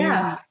 Could you,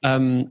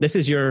 this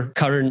is your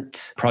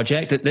current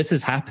project. This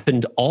has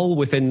happened all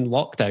within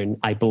lockdown,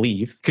 I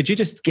believe. Could you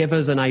just give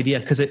us an idea?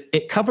 Because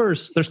it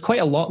covers, there's quite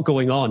a lot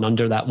going on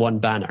under that one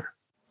banner.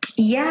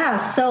 Yeah.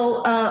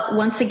 So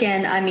once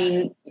again, I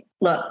mean,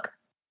 look,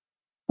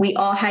 we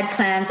all had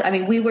plans. I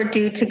mean, we were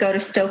due to go to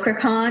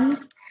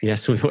StokerCon.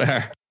 Yes, we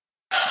were.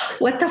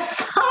 What the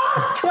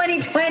fuck?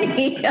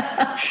 2020.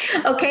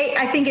 Okay.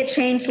 I think it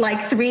changed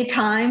like 3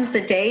 times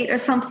the date or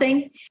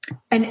something.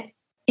 And,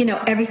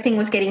 everything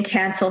was getting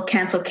canceled.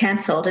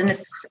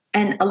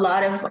 And a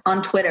lot of,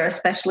 on Twitter,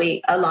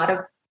 especially, a lot of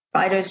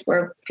writers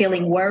were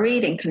feeling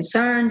worried and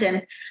concerned,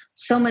 and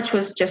so much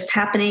was just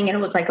happening. And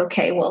it was like,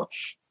 okay, well,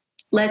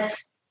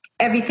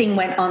 everything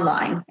went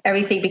online.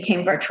 Everything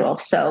became virtual.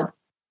 So,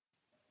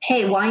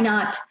 hey, why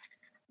not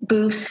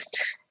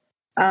boost,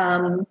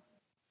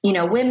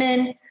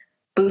 women,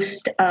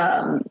 boost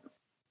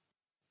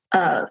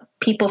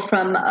people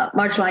from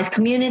marginalized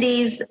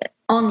communities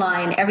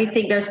online,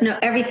 everything.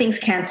 Everything's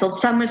canceled.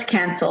 Summer's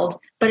canceled,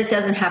 but it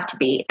doesn't have to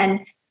be. And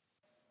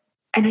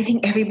I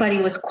think everybody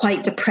was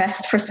quite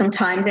depressed for some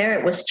time there.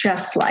 It was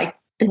just like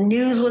the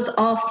news was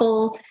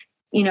awful.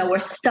 We're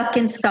stuck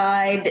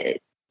inside.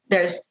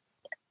 There's,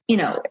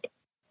 I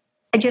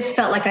just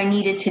felt like I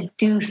needed to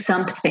do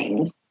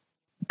something.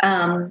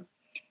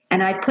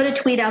 And I put a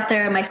tweet out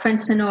there, and my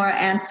friend Sonora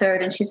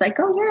answered, and she's like,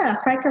 oh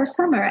yeah, Fright Girl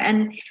Summer.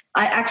 And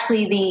I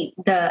actually,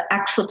 the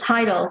actual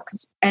title,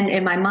 and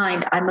in my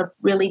mind, I'm a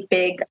really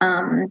big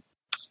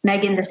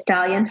Megan Thee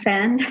Stallion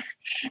fan,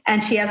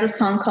 and she has a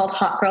song called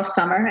Hot Girl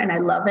Summer, and I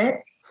love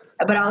it.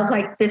 But I was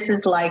like, this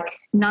is like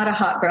not a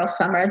hot girl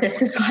summer.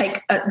 This is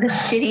like the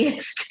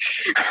shittiest.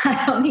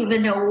 I don't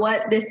even know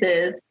what this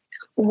is,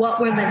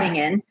 what we're living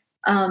in.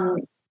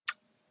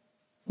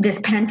 This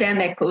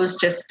pandemic was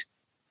just,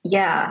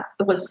 it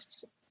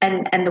was,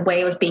 and the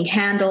way it was being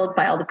handled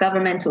by all the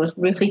governments, it was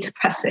really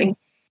depressing.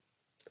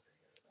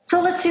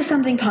 So let's do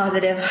something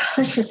positive.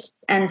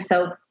 And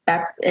so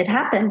it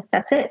happened.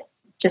 That's it.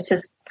 Just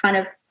has kind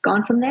of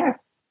gone from there.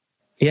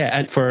 Yeah,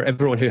 and for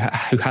everyone who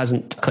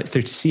hasn't clicked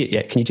through to see it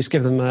yet, can you just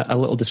give them a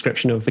little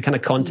description of the kind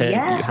of content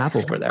that you have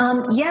over there?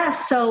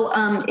 So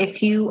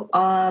if you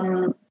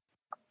are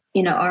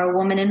a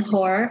woman in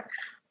horror,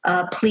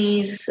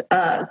 please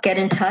get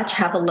in touch,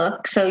 have a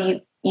look.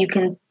 So you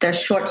can. There's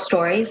short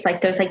stories.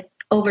 There's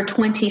over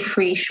 20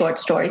 free short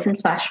stories in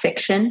flash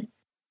fiction.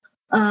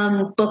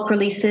 Book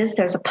releases.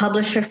 There's a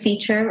publisher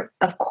feature,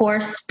 of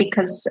course,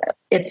 because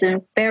it's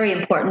very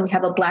important. We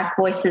have a Black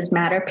Voices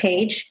Matter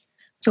page.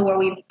 So where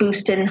we've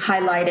boosted and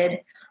highlighted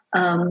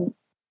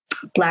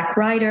Black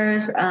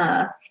writers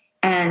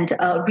and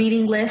a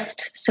reading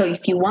list. So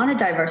if you want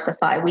to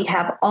diversify, we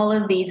have all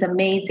of these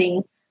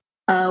amazing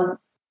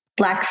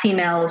Black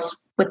females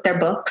with their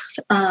books.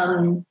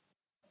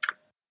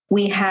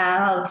 We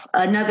have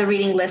another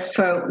reading list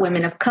for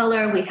women of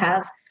color. We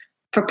have,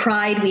 for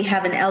Pride, we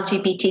have an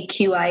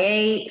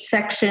LGBTQIA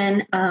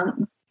section.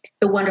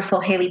 The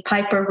wonderful Haley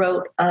Piper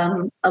wrote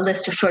a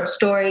list of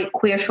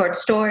queer short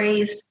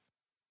stories.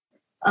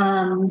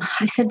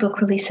 I said book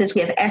releases.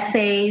 We have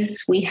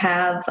essays. We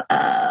have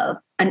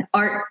an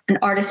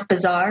artist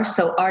bazaar,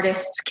 so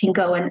artists can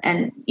go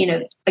and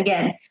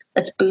again,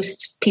 let's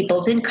boost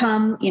people's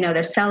income.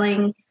 They're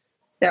selling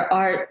their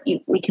art.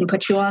 We can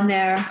put you on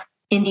there.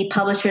 Indie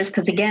publishers,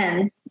 because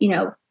again,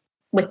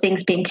 with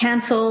things being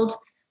canceled,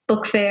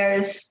 book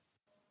fairs,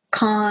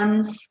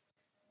 cons,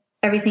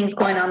 everything's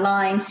going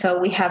online. So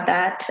we have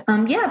that.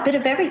 A bit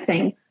of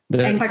everything.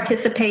 And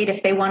participate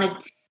if they want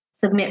to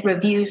submit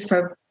reviews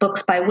for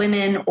books by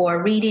women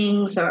or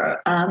readings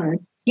or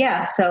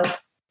so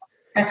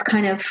that's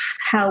kind of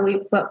how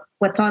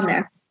what's on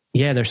there.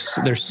 Yeah,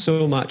 there's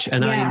so much,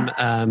 and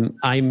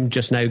I'm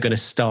just now going to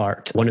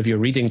start one of your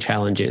reading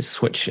challenges,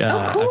 which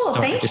cool.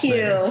 Thank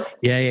you.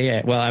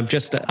 Yeah. Well,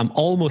 I'm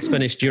almost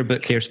finished your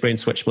book, Hairspray and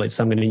Switchblade,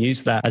 so I'm going to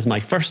use that as my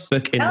first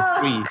book in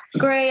the 3.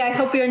 Great! I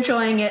hope you're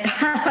enjoying it.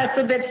 That's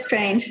a bit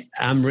strange.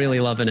 I'm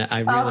really loving it.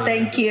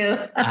 Thank you.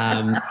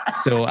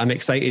 So I'm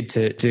excited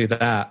to do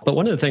that. But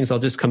one of the things I'll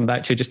just come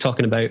back to, just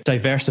talking about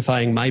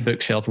diversifying my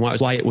bookshelf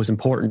and why it was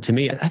important to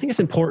me. I think it's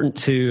important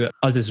to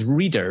us as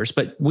readers,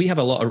 but we have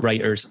a lot of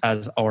writers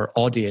as our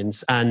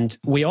audience, and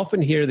we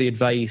often hear the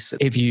advice,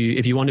 if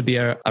you want to be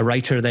a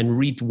writer, then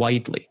read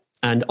widely,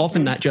 and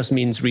often that just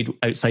means read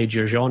outside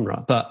your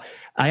genre. But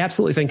I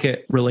absolutely think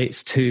it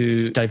relates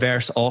to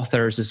diverse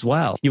authors as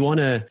well. You want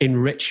to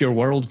enrich your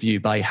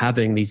worldview by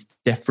having these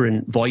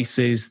different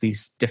voices,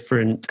 these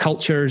different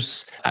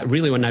cultures.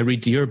 Really, when I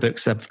read your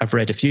books, I've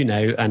read a few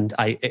now, and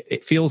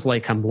it feels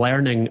like I'm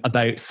learning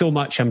about so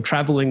much. I'm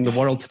traveling the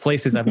world to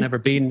places I've never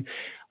been.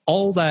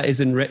 All that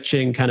is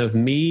enriching kind of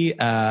me.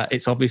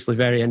 It's obviously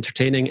very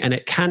entertaining, and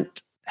it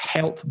can't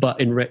help but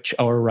enrich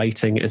our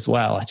writing as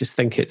well. I just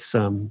think it's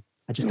obvious.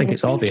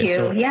 Thank you.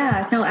 So,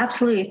 yeah, no,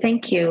 absolutely.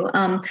 Thank you.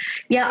 I've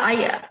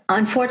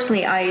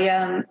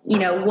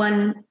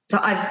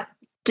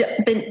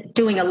been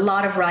doing a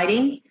lot of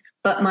writing,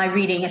 but my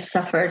reading has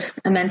suffered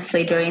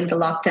immensely during the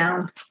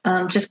lockdown,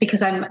 just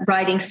because I'm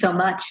writing so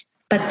much.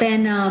 But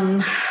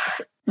then,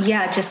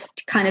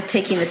 just kind of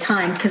taking the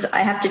time, because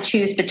I have to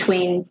choose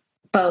between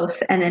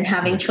both, and then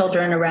having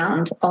children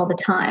around all the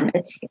time.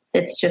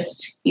 It's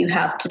just, you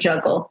have to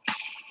juggle.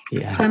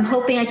 Yeah. So I'm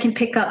hoping I can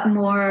pick up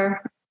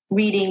more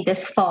reading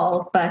this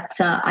fall, but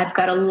I've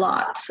got a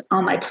lot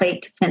on my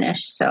plate to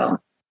finish. So,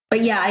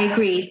 but yeah, I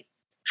agree.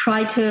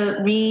 Try to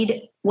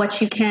read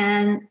what you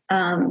can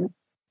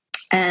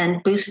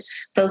and boost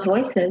those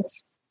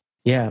voices.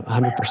 Yeah,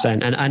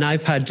 100%. And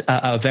I've had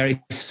a very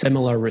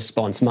similar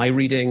response. My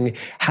reading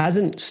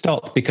hasn't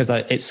stopped because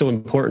it's so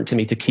important to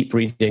me to keep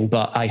reading,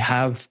 but I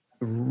have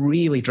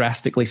really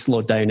drastically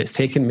slowed down. It's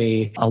taken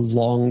me a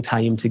long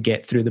time to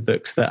get through the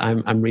books that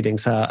I'm reading.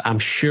 So I'm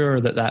sure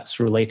that that's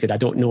related. I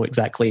don't know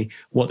exactly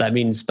what that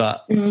means,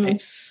 but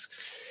it's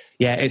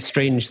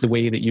strange the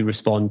way that you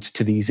respond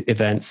to these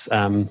events.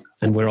 And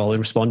we're all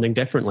responding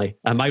differently.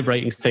 My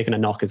writing's taken a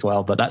knock as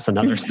well, but that's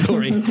another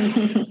story.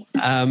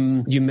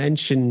 You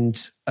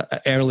mentioned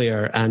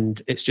earlier,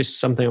 and it's just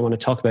something I want to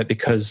talk about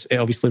because it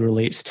obviously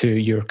relates to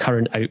your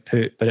current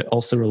output, but it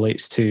also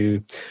relates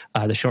to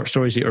the short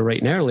stories that you were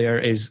writing earlier,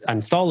 is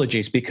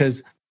anthologies,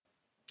 because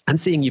I'm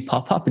seeing you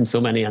pop up in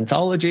so many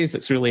anthologies.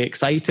 It's really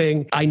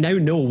exciting. I now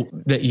know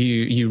that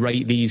you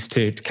write these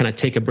to kind of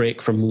take a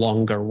break from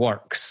longer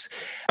works.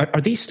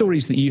 Are these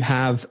stories that you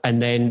have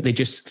and then they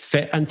just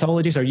fit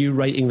anthologies? Are you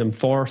writing them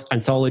for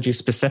anthologies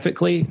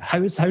specifically? How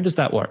does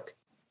that work?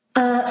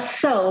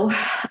 So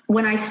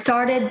when I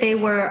started, they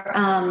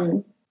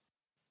were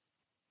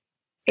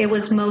it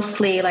was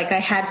mostly like I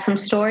had some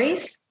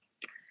stories,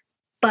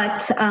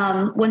 but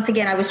once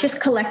again, I was just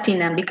collecting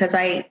them because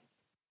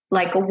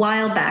like a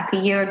while back, a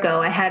year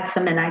ago, I had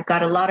some and I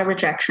got a lot of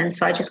rejection.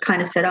 So I just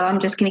kind of said, I'm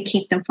just going to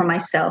keep them for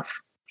myself.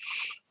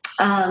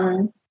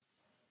 And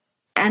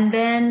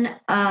then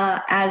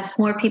as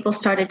more people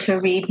started to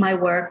read my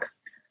work,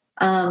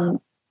 I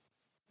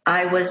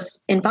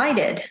was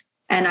invited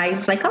and I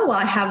was like,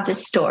 I have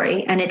this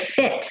story and it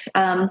fit.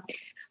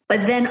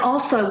 But then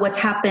also what's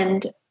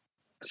happened,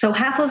 so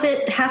half of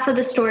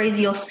the stories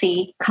you'll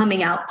see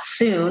coming out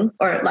soon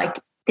or like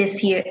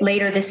this year,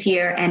 later this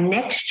year and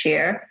next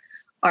year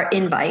are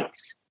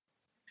invites,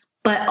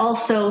 but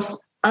also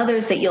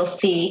others that you'll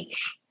see,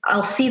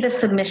 I'll see the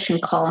submission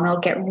call and I'll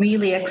get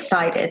really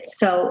excited.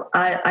 So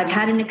I've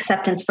had an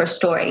acceptance for a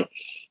story.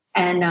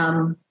 And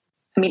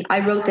I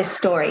wrote this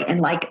story in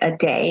like a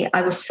day.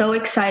 I was so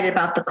excited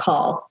about the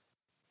call.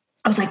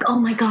 I was like, oh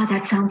my God,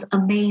 that sounds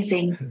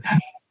amazing.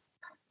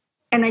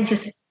 And I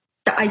just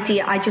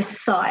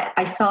saw it.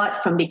 I saw it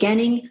from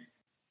beginning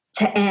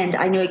to end.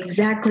 I knew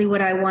exactly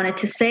what I wanted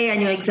to say. I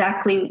knew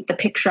exactly the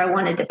picture I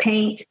wanted to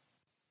paint.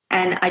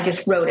 And I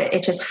just wrote it.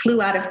 It just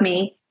flew out of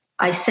me.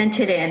 I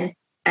sent it in.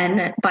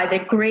 And by the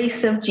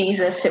grace of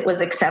Jesus, it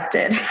was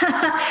accepted.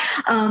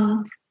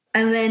 And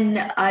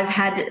then I've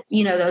had,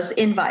 those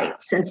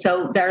invites. And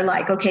so they're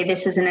like, okay,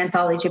 this is an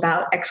anthology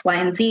about X, Y,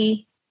 and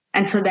Z.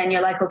 And so then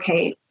you're like,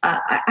 okay,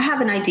 I have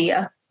an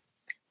idea.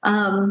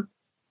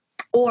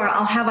 Or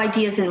I'll have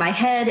ideas in my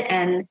head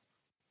and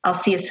I'll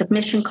see a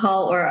submission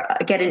call or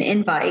get an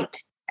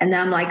invite. And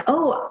then I'm like,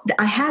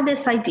 I had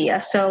this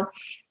idea. So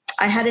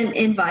I had an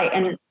invite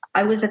and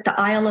I was at the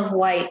Isle of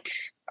Wight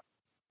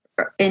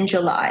in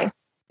July.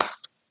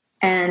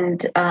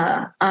 And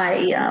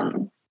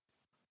I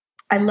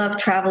love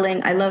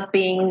traveling. I love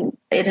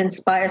it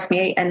inspires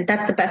me. And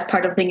that's the best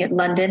part of being in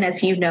London,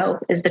 as you know,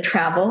 is the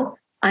travel.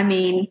 I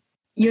mean,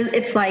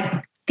 it's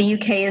like the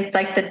UK is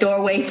like the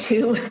doorway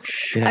to,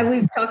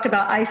 we've talked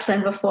about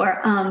Iceland before.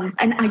 And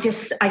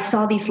I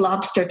saw these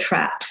lobster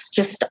traps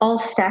just all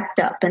stacked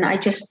up. And I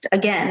just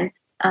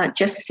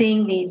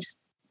seeing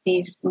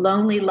these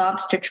lonely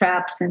lobster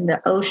traps in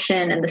the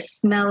ocean and the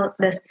smell,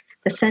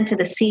 the scent of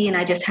the sea. And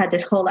I just had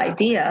this whole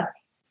idea.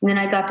 And then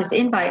I got this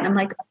invite and I'm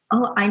like,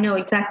 I know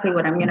exactly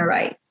what I'm going to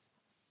write.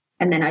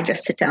 And then I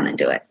just sit down and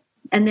do it.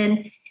 And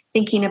then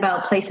thinking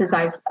about places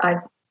I've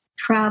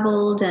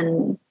traveled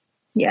and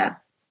yeah.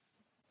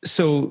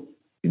 So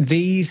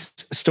these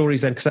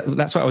stories then, because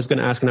that's what I was going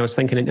to ask and I was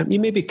thinking, and you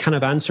maybe kind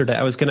of answered it.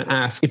 I was going to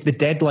ask if the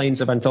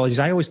deadlines of anthologies,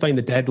 I always find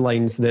the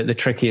deadlines the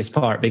trickiest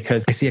part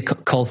because I see a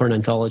call for an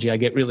anthology. I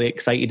get really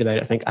excited about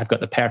it. I think I've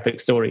got the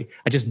perfect story.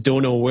 I just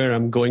don't know where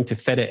I'm going to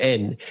fit it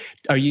in.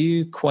 Are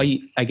you quite,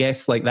 I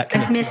guess, like that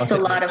kind I've missed a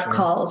lot of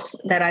calls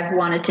that I've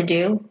wanted to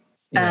do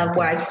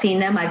where I've seen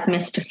them. I've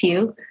missed a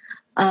few.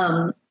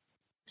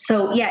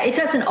 So yeah, it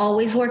doesn't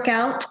always work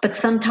out, but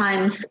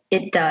sometimes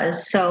it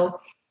does.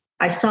 So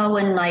I saw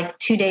one like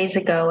 2 days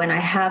ago and I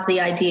have the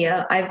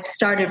idea. I've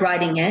started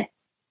writing it.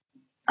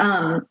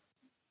 But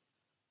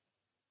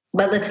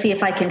let's see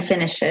if I can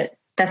finish it.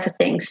 That's a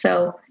thing.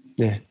 So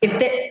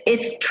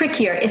it's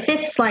trickier. If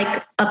it's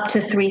like up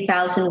to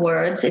 3,000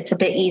 words, it's a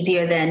bit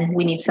easier than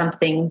we need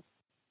something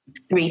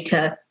 3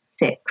 to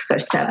 6 or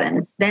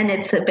 7. Then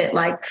it's a bit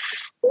like,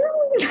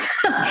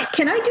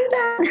 can I do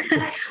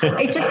that?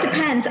 It just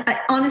depends.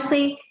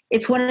 Honestly,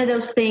 it's one of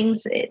those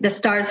things, the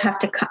stars have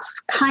to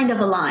kind of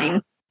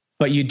align.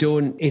 But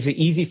is it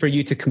easy for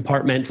you to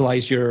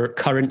compartmentalize your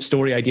current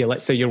story idea?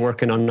 Let's say you're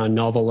working on a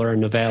novel or a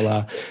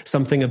novella,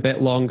 something a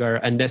bit longer,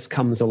 and this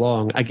comes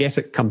along. I guess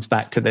it comes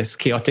back to this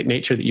chaotic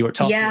nature that you were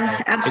talking about.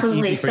 Yeah,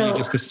 absolutely. It's easy for you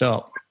just to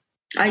stop.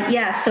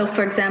 So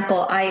for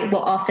example, I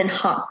will often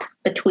hop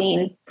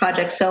between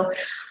projects. So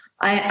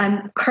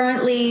I'm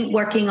currently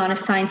working on a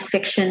science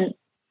fiction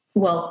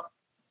novel.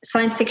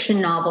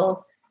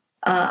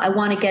 I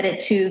want to get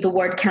it to the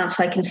word count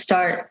so I can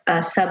start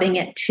subbing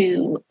it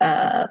to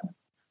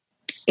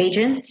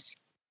agents.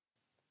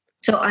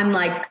 So I'm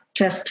like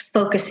just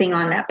focusing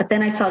on that. But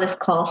then I saw this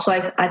call. So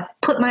I've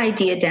put my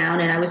idea down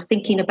and I was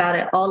thinking about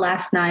it all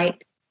last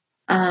night.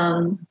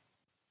 And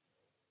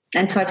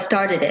so I've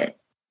started it.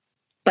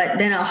 But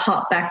then I'll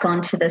hop back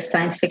onto the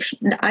science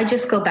fiction. I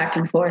just go back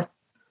and forth.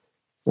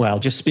 Well,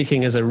 just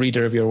speaking as a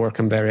reader of your work,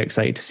 I'm very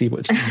excited to see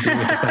what you can do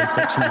with the science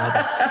fiction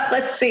novel.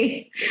 Let's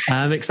see.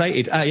 I'm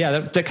excited.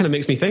 That kind of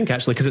makes me think,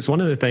 actually, because it's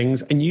one of the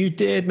things, and you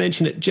did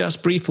mention it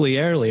just briefly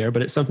earlier,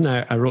 but it's something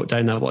I wrote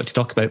down that I wanted to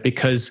talk about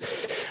because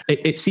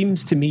it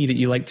seems to me that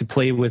you like to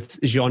play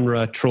with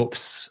genre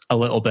tropes a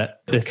little bit,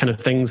 the kind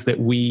of things that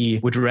we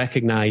would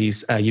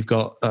recognize. You've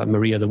got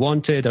Maria the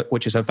Wanted,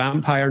 which is a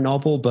vampire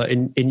novel, but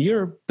in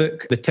your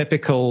book, the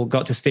typical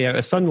got to stay out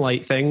of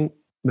sunlight thing,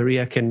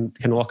 Maria can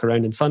walk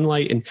around in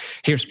sunlight, and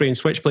Hairspray and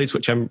Switchblades,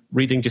 which I'm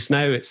reading just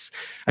now. It's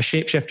a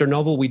shapeshifter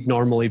novel. We'd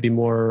normally be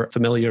more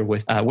familiar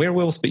with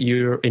werewolves, but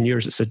in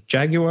yours it's a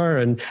jaguar.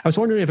 And I was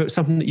wondering if it was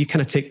something that you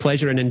kind of take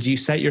pleasure in, and do you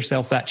set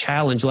yourself that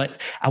challenge? Like,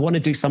 I want to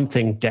do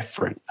something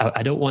different.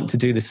 I don't want to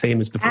do the same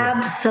as before.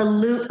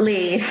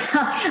 Absolutely.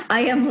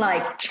 I am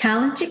like,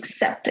 challenge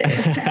accepted.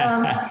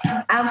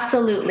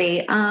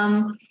 Absolutely.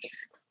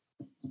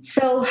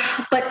 So,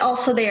 but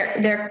also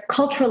they're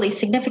culturally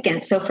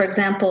significant. So, for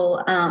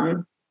example,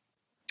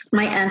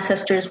 my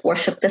ancestors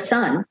worshiped the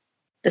sun.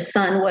 The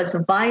sun was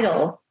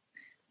vital.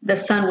 The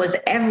sun was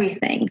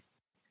everything.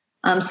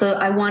 So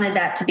I wanted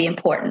that to be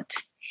important.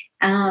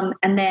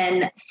 And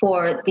then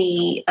for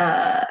the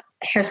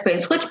Hairspray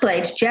and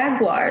Switchblades,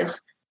 jaguars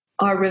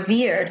are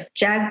revered.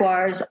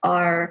 Jaguars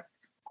are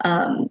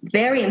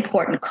very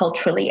important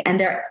culturally, and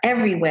they're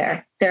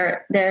everywhere.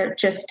 They're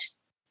just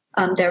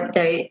they're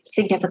very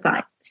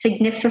significant. They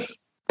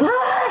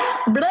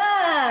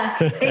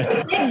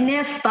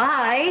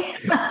signify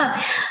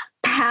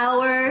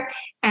power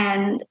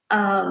and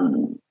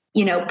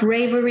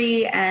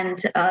bravery,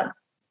 and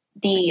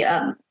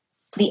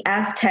the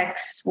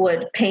Aztecs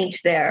would paint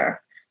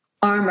their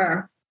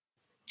armor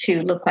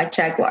to look like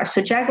jaguars.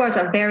 So jaguars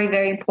are very,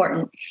 very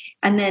important.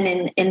 And then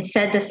in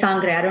Sed de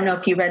Sangre, I don't know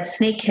if you read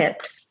Snake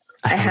Hips.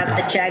 I have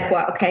the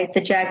jaguar. Okay,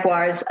 the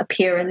jaguars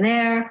appear in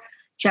there.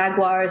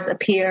 Jaguars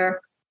appear,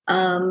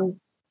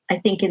 I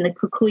think, in the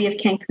Cucuy of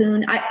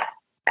Cancun.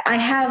 I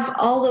have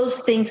all those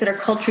things that are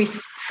culturally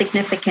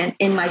significant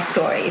in my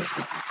stories,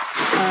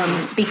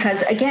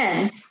 because,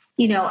 again,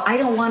 I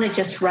don't want to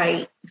just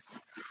write,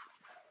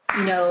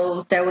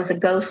 there was a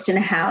ghost in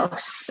a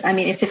house. I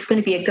mean, if it's going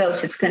to be a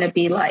ghost, it's going to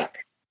be like,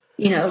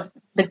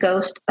 the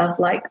ghost of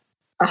like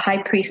a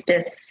high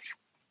priestess.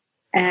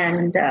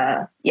 And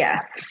so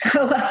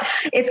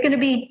it's going to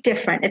be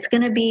different. It's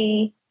going to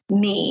be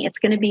me. It's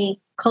going to be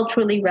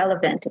culturally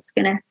relevant. It's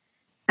going to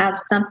have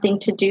something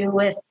to do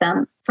with,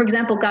 for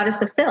example,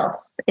 Goddess of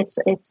Filth. It's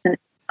an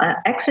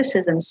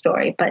exorcism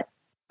story, but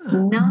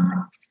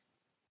not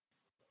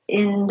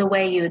in the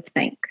way you would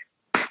think.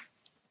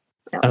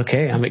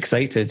 Okay, I'm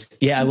excited.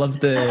 Yeah, I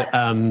love the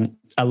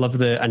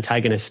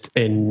antagonist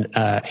in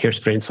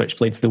Hairspray and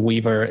Switchblades. The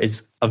Weaver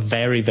is a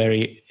very,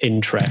 very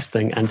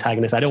interesting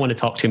antagonist. I don't want to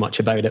talk too much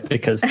about it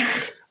because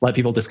let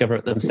people discover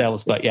it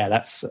themselves. But yeah,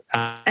 that's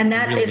and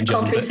that really is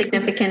culturally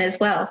significant as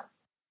well.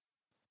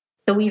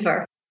 The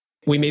Weaver.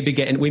 We may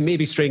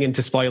be straying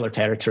into spoiler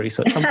territory,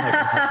 so at some point we'll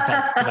have to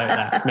talk about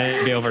that.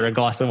 Maybe over a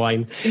glass of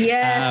wine.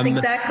 Yes,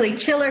 exactly.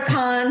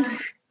 ChillerCon.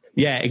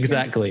 Yeah,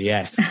 exactly.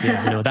 Yes.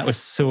 Yeah, no, that was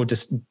so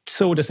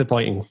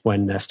disappointing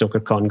when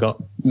StokerCon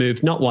got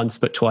moved, not once,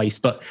 but twice.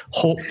 But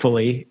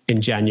hopefully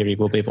in January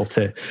we'll be able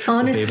to.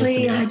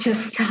 Honestly,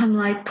 I'm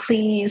like,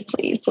 please.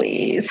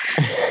 We'll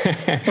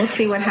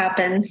see what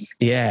happens.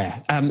 Yeah.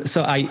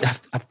 So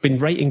I've been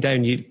writing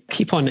down, you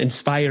keep on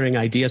inspiring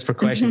ideas for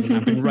questions, and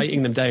I've been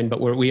writing them down,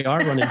 but we are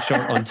running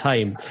short on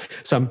time.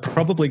 So I'm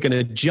probably going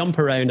to jump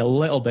around a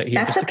little bit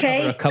here. That's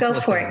okay. Go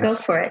for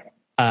it.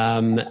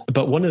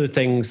 But one of the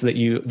things that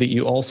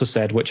you also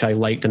said, which I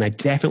liked and I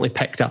definitely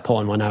picked up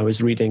on when I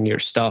was reading your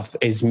stuff,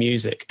 is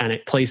music, and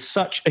it plays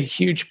such a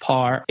huge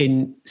part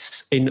in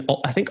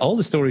I think all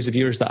the stories of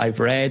yours that I've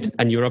read.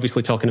 And you're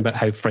obviously talking about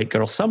how Fright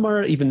Girl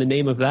Summer, even the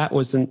name of that,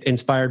 was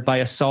inspired by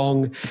a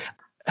song.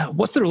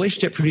 What's the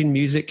relationship between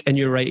music and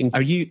your writing?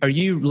 Are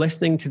you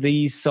listening to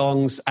these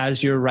songs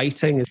as you're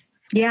writing?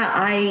 Yeah,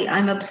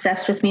 I'm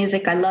obsessed with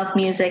music. I love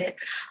music.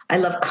 I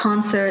love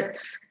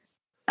concerts.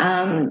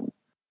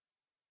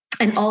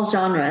 And all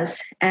genres.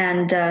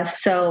 And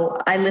so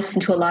I listen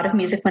to a lot of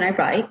music when I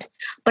write,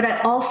 but I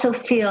also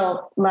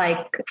feel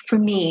like, for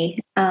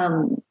me,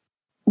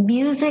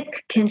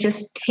 music can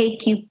just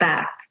take you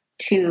back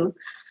to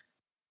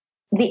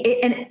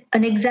an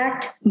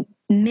exact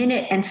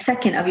minute and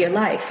second of your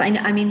life.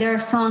 I mean, there are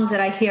songs that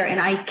I hear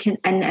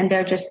and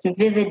they're just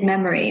vivid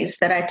memories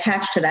that I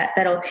attach to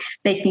that'll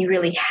make me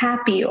really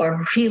happy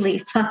or really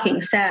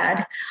fucking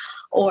sad,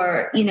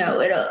 or,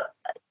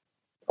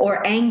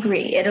 or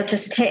angry. It'll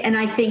just take, and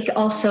I think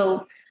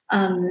also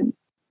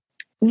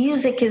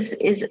music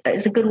is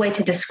a good way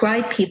to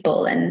describe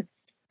people and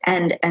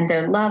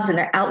their loves and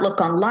their outlook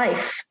on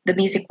life. The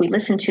music we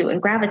listen to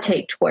and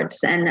gravitate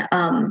towards, and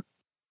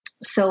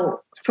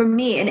so for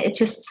me, and it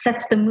just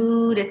sets the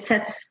mood. It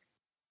sets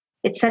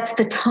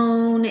the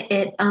tone.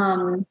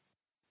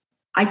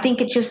 I think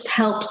it just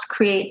helps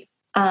create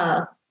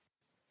a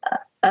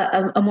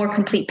more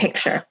complete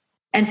picture.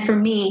 And for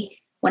me,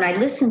 when I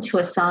listen to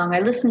a song, I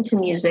listen to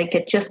music,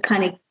 it just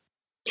kind of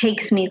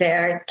takes me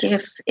there.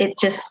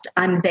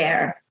 I'm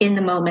there in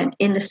the moment,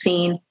 in the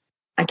scene.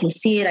 I can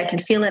see it, I can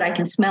feel it, I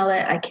can smell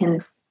it, I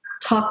can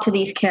talk to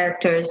these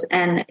characters,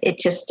 and it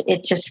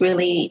just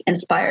really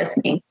inspires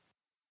me.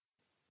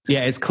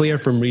 Yeah, it's clear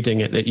from reading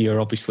it that you're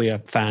obviously a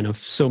fan of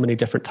so many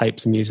different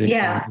types of music.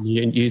 Yeah. And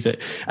you use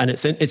it. And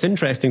it's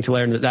interesting to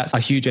learn that that's a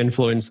huge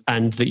influence,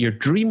 and that your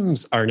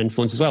dreams are an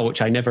influence as well, which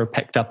I never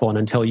picked up on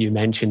until you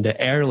mentioned it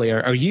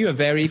earlier. Are you a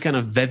very kind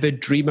of vivid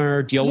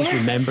dreamer? Do you always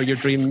remember your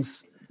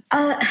dreams?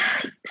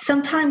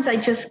 Sometimes I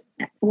just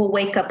will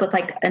wake up with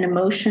like an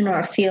emotion or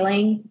a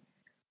feeling.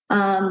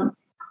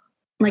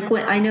 Like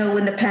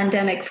when the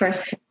pandemic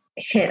first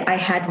hit, I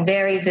had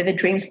very vivid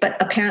dreams,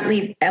 but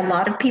apparently a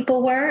lot of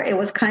people were. It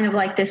was kind of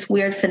like this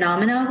weird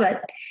phenomena,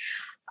 but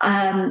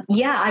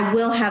I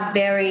will have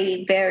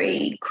very,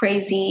 very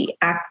crazy,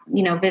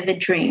 vivid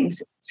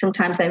dreams.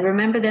 Sometimes I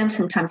remember them,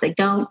 sometimes I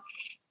don't.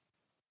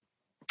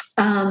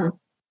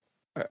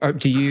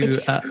 Do you?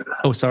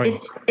 Sorry.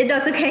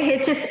 That's okay.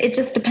 It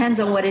just depends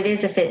on what it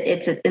is. If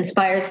it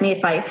inspires me,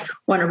 if I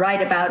want to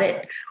write about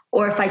it,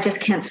 or if I just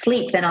can't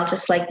sleep, then I'll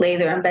just like lay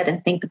there in bed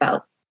and think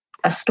about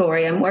a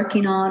story I'm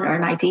working on or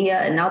an idea,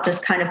 and I'll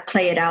just kind of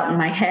play it out in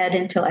my head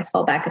until I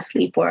fall back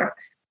asleep or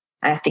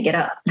I have to get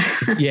up.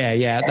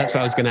 Yeah. That's what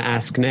I was going to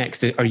ask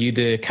next. Are you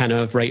the kind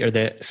of writer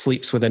that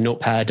sleeps with a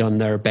notepad on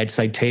their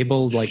bedside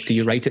table? Like, do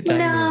you write it down?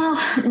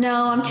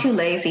 No, I'm too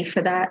lazy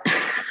for that.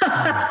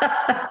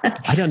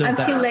 I don't know. I'm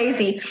too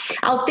lazy.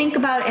 I'll think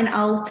about it and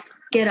I'll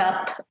get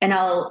up and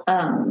I'll,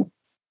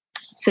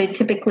 so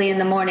typically in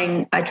the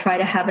morning, I try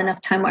to have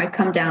enough time where I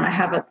come down, I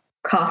have a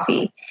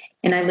coffee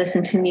and I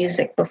listen to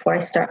music before I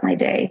start my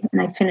day. And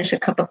I finish a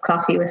cup of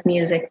coffee with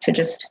music to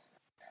just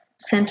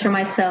center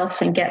myself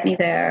and get me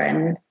there.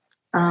 And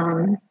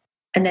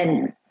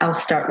then I'll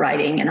start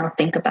writing and I'll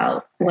think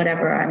about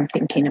whatever I'm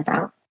thinking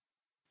about.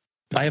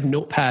 I have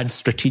notepads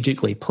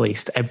strategically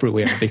placed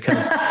everywhere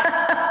because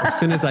as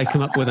soon as I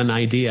come up with an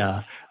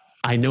idea,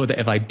 I know that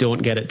if I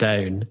don't get it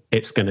down,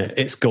 it's going.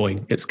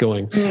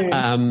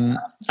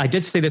 I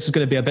did say this was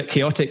going to be a bit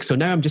chaotic, so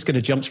now I'm just going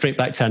to jump straight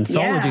back to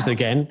anthologies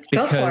again,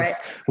 because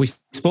we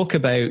spoke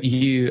about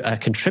you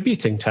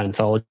contributing to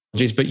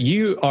anthologies, but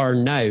you are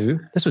now,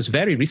 this was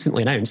very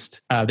recently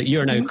announced, that you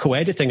are now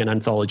co-editing an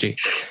anthology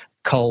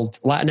called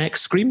Latinx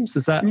Screams.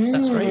 Is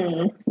that's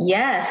right?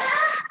 Yes.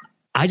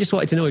 I just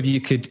wanted to know if you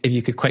could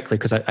quickly,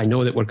 because I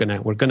know that we're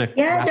gonna.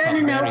 Yeah,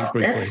 no.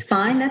 That's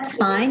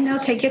fine. No,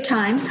 take your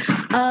time.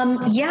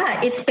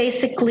 It's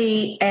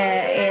basically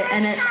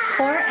a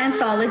horror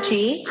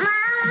anthology.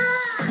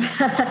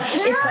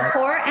 It's a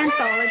horror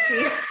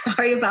anthology.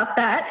 Sorry about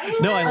that.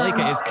 No, I like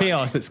it. It's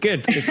chaos. It's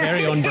good. It's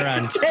very on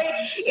brand.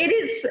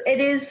 It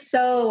is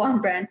so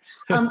on brand.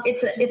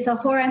 It's a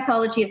horror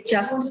anthology of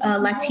just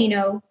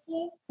Latino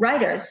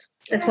writers.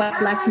 That's why it's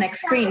Latinx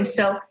Screams.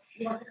 So,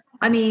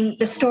 I mean,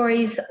 the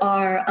stories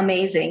are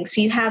amazing. So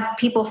you have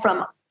people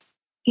from,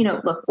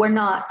 look, we're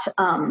not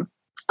a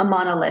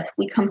monolith.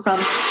 We come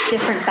from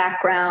different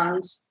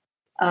backgrounds,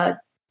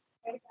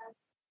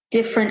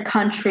 different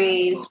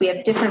countries. We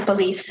have different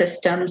belief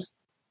systems.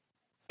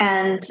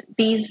 And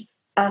these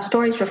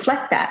stories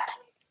reflect that.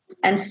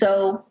 And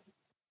so,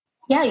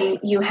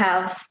 you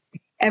have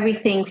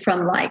everything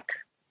from like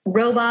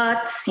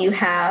robots. You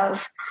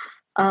have,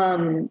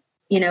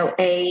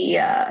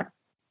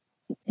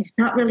 it's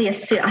not really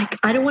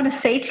I don't want to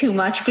say too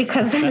much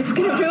because then it's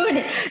going to ruin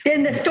it.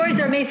 Then the stories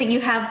are amazing.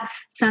 You have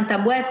Santa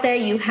Muerte,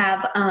 you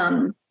have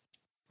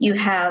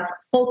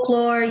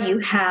folklore, you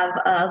have,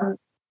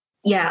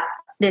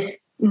 this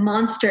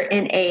monster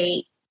in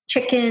a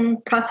chicken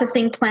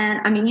processing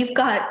plant. I mean, you've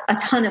got a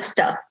ton of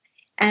stuff.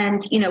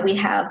 And, we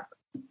have,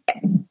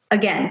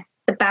 again,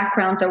 the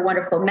backgrounds are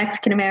wonderful.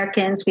 Mexican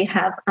Americans, we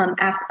have an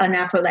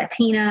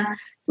Afro-Latina,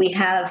 we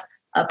have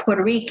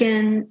Puerto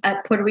Rican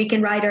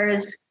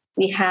writers.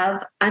 We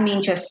have,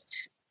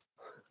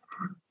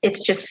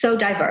 it's just so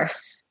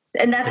diverse.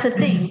 And that's the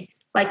thing.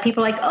 Like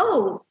people are like,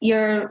 oh,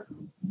 you're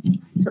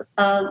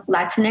a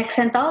Latinx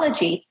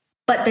anthology.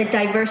 But the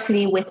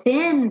diversity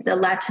within the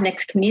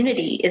Latinx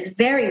community is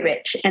very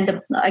rich.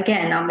 And I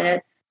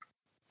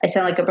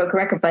sound like a broken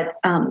record, but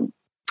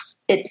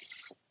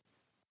it's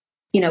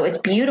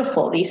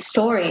beautiful, these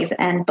stories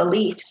and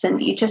beliefs.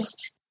 And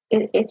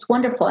it's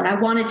wonderful. And I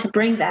wanted to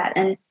bring that.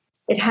 And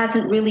it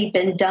hasn't really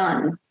been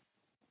done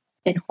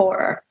in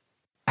horror.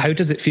 How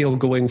does it feel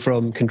going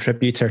from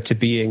contributor to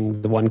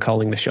being the one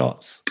calling the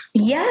shots?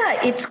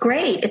 Yeah, it's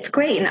great.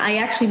 And I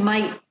actually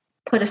might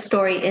put a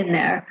story in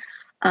there.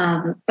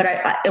 But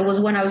it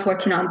was one I was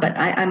working on, but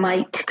I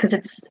might, because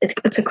it's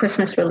a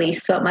Christmas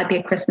release, so it might be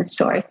a Christmas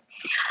story.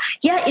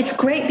 Yeah, it's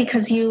great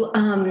because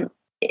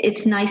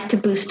it's nice to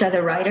boost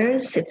other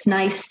writers. It's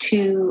nice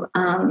to,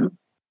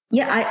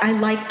 I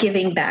like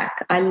giving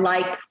back. I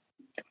like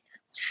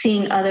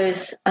seeing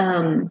others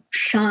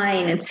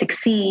shine and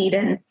succeed.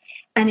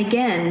 And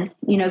again,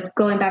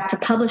 going back to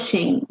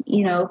publishing,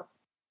 you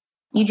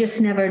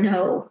just never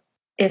know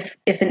if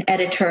an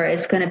editor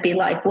is going to be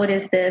like, what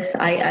is this?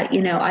 I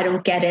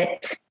don't get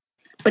it.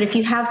 But if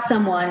you have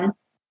someone,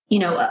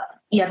 you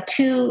have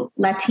two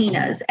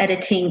Latinas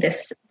editing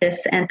this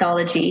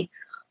anthology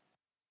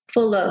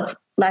full of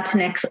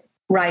Latinx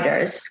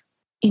writers,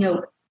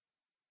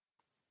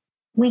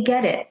 we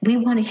get it. We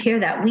want to hear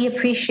that. We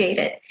appreciate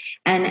it.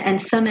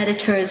 And some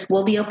editors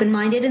will be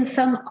open-minded and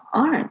some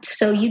aren't.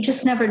 So you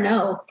just never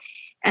know.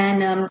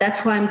 And that's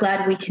why I'm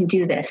glad we can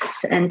do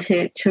this and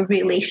to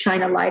really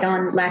shine a light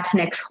on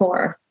Latinx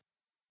horror.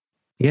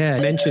 Yeah,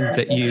 I mentioned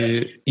that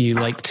you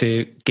like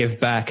to give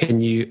back,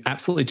 and you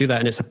absolutely do that.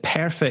 And it's a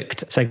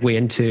perfect segue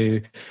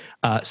into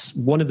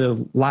one of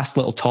the last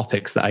little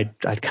topics that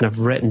I'd kind of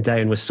written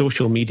down was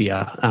social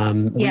media.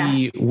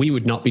 We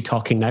would not be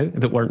talking now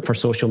if it weren't for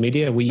social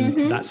media.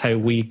 That's how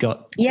we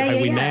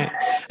met.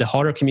 The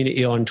horror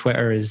community on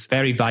Twitter is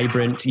very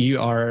vibrant.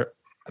 You are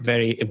a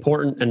very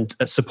important and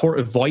a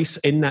supportive voice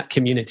in that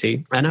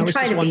community. And I was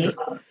just wondering,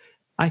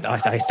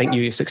 I think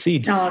you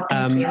succeed. Oh,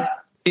 thank you.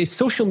 Is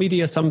social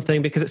media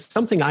something, because it's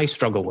something I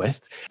struggle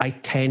with, I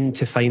tend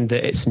to find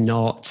that it's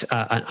not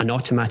an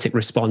automatic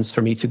response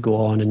for me to go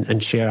on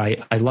and share.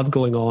 I love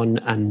going on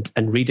and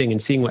reading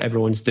and seeing what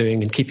everyone's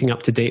doing and keeping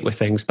up to date with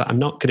things, but I'm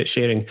not good at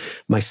sharing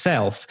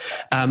myself.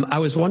 I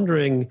was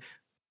wondering,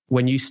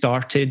 when you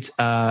started,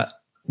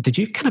 did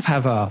you kind of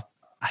have a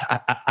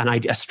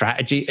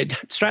strategy?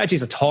 Strategy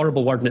is a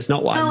horrible word, and it's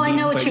not what I mean. Oh, I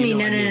know what you mean.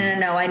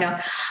 No, I know.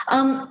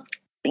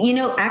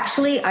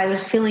 Actually, I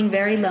was feeling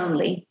very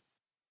lonely.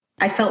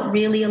 I felt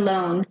really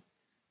alone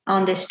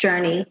on this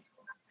journey,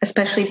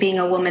 especially being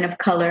a woman of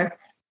color,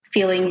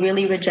 feeling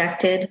really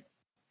rejected,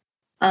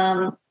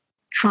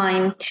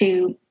 trying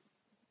to,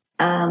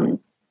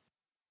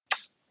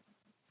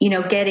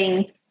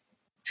 getting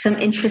some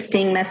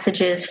interesting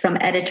messages from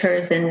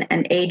editors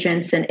and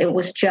agents. And it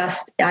was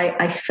just,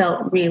 I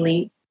felt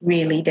really,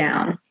 really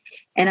down.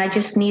 And I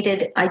just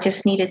needed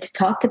to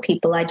talk to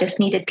people. I just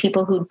needed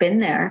people who'd been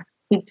there,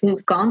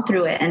 who've gone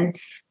through it, and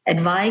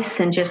advice,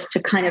 and just to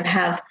kind of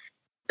have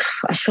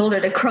a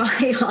shoulder to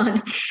cry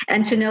on,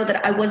 and to know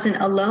that I wasn't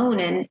alone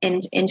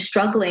in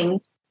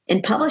struggling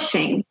in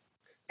publishing,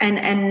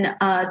 and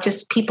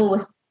just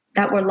people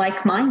that were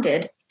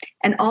like-minded.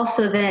 And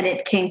also then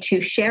it came to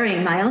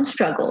sharing my own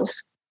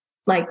struggles,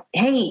 like,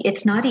 hey,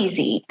 it's not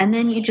easy. And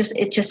then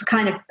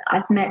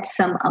I've met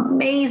some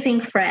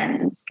amazing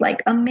friends.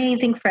 Like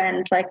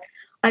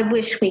I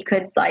wish we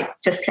could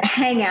just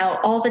hang out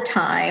all the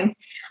time.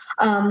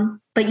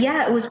 But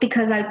yeah, it was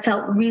because I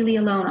felt really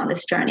alone on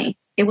this journey.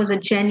 It was a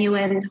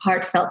genuine,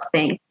 heartfelt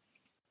thing.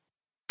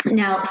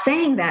 Now,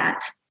 saying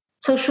that,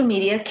 social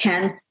media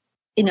can,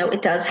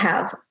 it does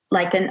have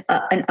like an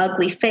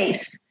ugly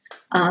face,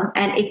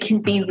 and it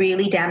can be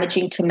really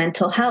damaging to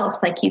mental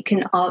health. Like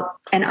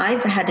and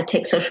I've had to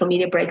take social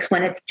media breaks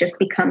when it's just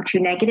become too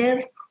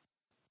negative,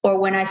 or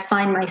when I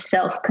find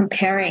myself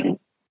comparing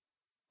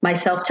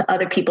myself to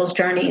other people's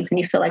journeys, and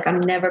you feel like I'm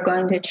never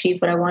going to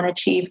achieve what I want to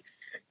achieve.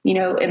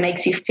 It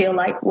makes you feel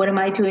like, what am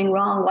I doing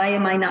wrong? Why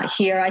am I not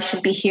here? I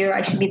should be here.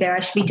 I should be there.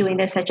 I should be doing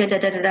this.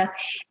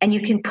 And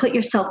you can put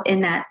yourself in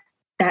that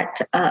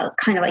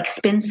kind of like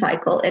spin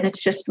cycle, and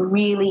it's just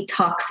really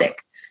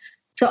toxic.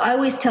 So I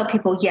always tell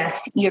people,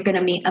 yes, you're going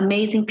to meet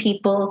amazing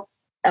people.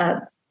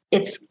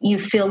 You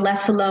feel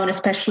less alone,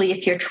 especially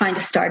if you're trying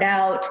to start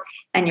out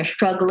and you're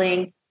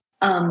struggling.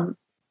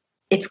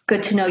 It's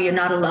good to know you're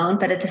not alone,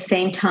 but at the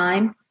same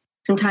time,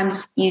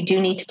 sometimes you do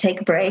need to take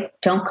a break.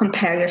 Don't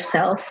compare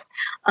yourself.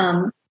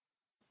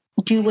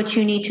 Do what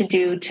you need to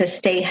do to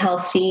stay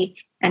healthy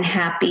and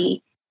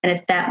happy. And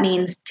if that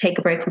means take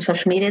a break from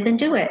social media, then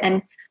do it.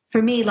 And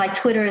for me, like,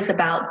 Twitter is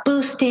about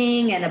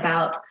boosting and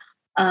about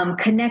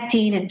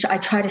connecting. And I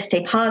try to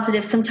stay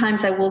positive.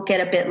 Sometimes I will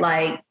get a bit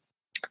like,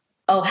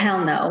 oh,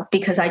 hell no,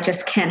 because I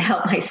just can't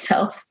help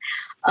myself.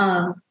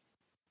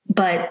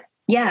 But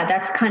yeah,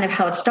 that's kind of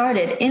how it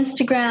started.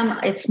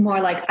 Instagram, it's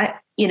more like,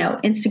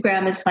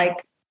 Instagram is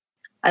like,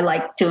 I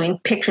like doing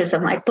pictures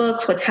of my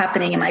books, what's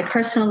happening in my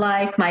personal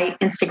life, my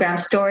Instagram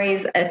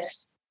stories.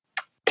 It's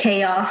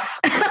chaos.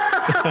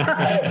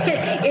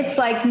 It's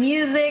like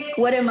music.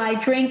 What am I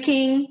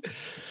drinking?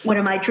 What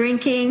am I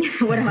drinking?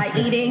 What am I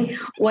eating?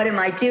 What am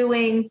I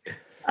doing?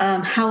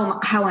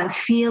 How I'm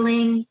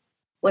feeling?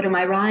 What am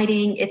I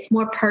writing? It's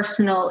more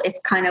personal.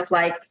 It's kind of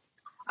like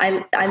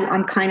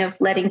I'm kind of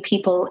letting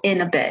people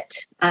in a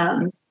bit.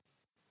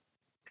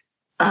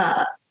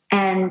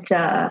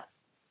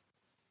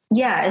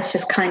 Yeah, it's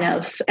just kind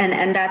of,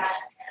 and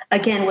that's,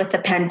 again, with the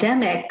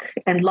pandemic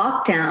and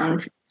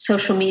lockdown,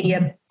 social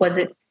media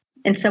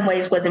in some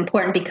ways was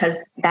important, because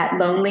that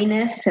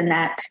loneliness and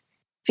that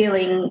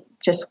feeling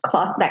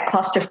that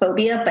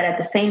claustrophobia, but at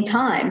the same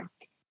time,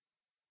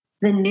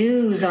 the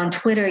news on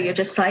Twitter, you're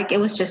just like, it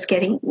was just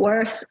getting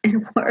worse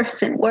and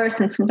worse and worse.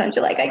 And sometimes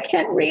you're like, I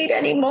can't read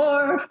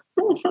anymore.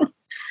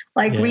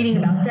 Reading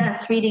about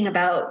deaths, reading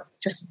about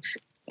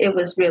it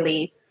was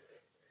really,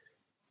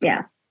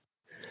 yeah.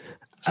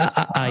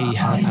 I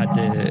have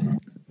had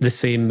the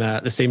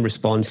same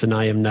response, and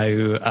I am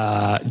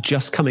now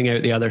just coming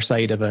out the other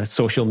side of a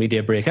social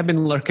media break. I've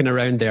been lurking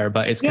around there,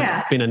 but it's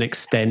been an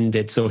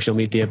extended social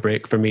media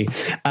break for me.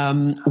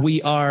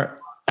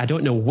 I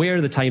don't know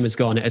where the time has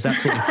gone. It has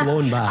absolutely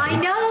flown by. I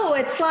know.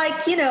 It's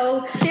like,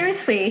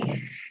 seriously,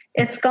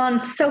 it's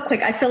gone so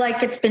quick. I feel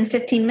like it's been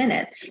 15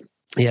 minutes.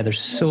 Yeah,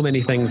 there's so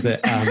many things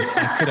that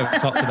I could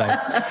have talked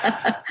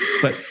about.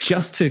 But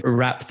just to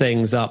wrap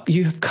things up,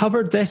 you've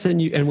covered this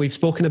and we've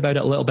spoken about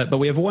it a little bit, but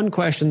we have one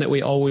question that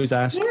we always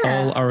ask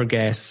all our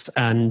guests,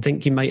 and I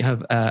think you might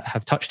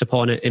have touched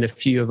upon it in a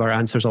few of our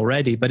answers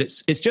already, but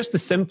it's just the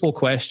simple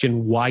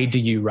question, why do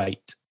you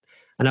write?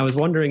 And I was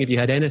wondering if you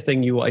had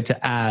anything you wanted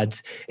to add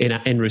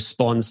in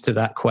response to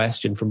that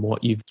question from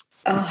what you've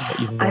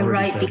I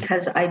write said.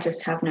 Because I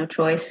just have no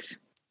choice.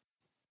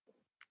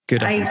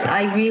 Good answer.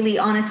 I really,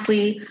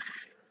 honestly,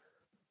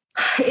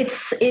 it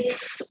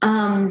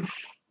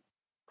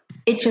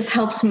just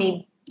helps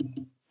me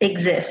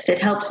exist. It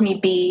helps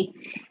me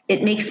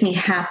it makes me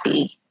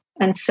happy.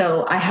 And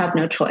so I have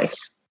no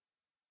choice.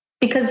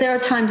 Because there are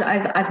times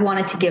I've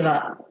wanted to give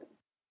up.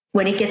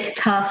 When it gets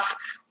tough,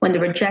 when the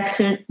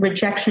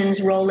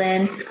rejections roll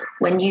in,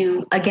 when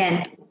you,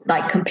 again,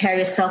 like compare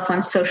yourself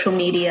on social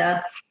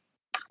media,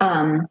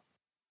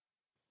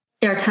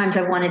 there are times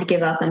I wanted to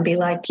give up and be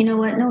like, you know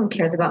what? No one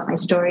cares about my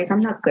stories.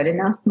 I'm not good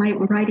enough. My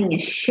writing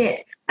is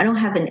shit. I don't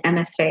have an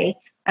MFA.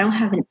 I don't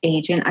have an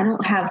agent.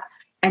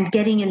 And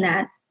getting in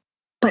that.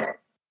 But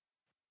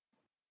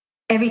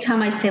every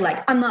time I say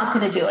like, I'm not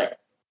going to do it,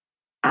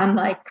 I'm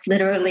like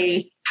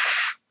literally,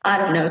 I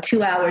don't know,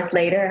 2 hours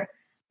later,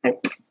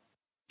 like,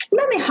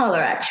 let me holler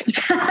at you.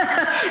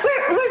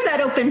 Where's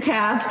that open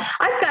tab?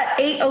 I've got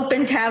 8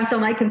 open tabs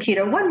on my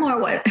computer. One more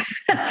one.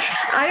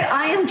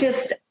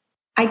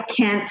 I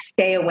can't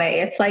stay away.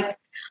 It's like,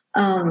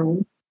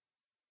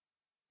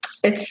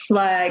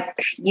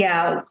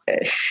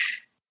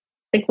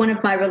 like one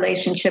of my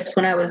relationships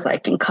when I was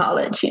like in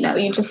college, you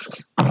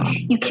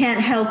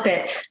can't help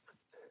it.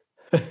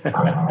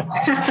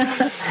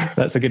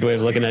 That's a good way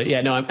of looking at it.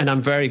 Yeah, no,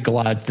 I'm very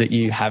glad that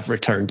you have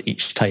returned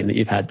each time that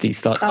you've had these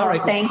thoughts. All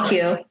right. Thank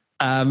you.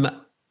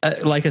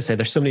 Like I said,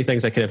 there's so many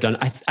things I could have done.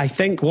 I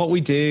think what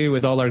we do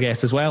with all our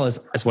guests, as well as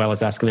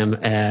asking them,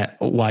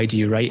 why do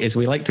you write, is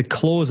we like to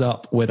close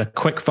up with a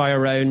quick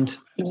fire round.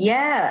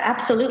 Yeah,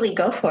 absolutely.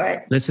 Go for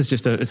it. This is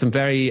just some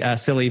very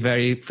silly,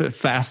 very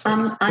fast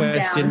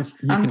questions.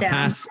 You can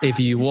pass if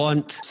you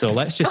want. So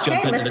let's just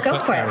jump into the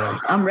quick fire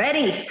round. I'm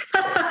ready.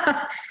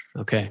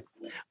 Okay.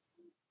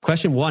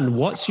 Question 1,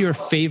 what's your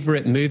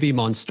favorite movie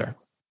monster?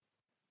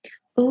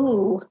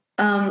 Ooh,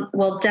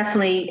 well,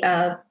 definitely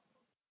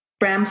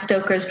Bram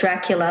Stoker's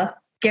Dracula,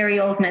 Gary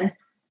Oldman.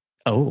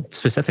 Oh,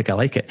 specific. I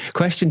like it.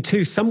 Question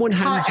 2, someone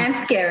hands... Hot and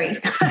scary.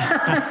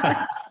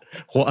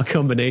 What a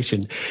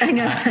combination. I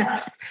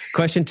know.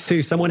 Question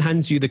 2, someone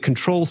hands you the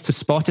controls to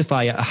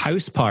Spotify at a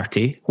house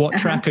party. What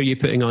track are you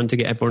putting on to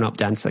get everyone up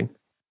dancing?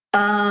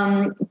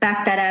 Back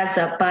That Ass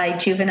Up by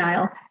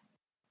Juvenile.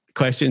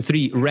 Question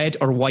 3, red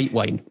or white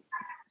wine?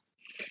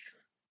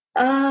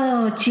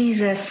 Oh,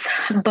 Jesus.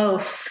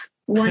 Both.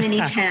 One in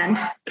each hand.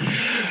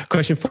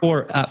 Question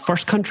 4,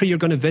 first country you're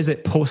going to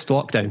visit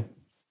post-lockdown?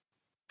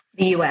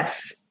 The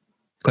US.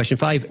 Question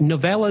 5,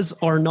 novellas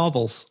or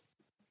novels?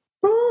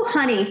 Ooh,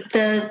 honey,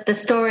 the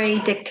story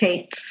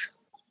dictates.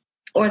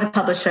 Or the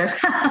publisher.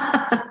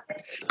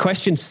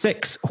 Question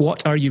 6,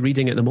 what are you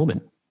reading at the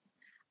moment?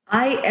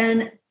 I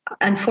am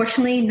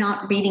unfortunately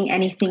not reading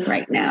anything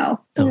right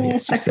now. Oh,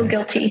 yes, I feel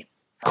guilty.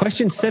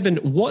 Question 7,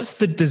 what's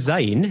the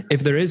design,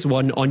 if there is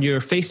one, on your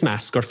face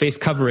mask or face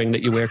covering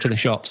that you wear to the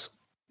shops?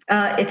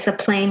 It's a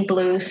plain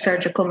blue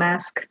surgical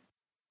mask.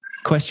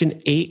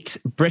 Question 8,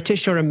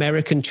 British or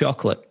American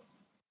chocolate?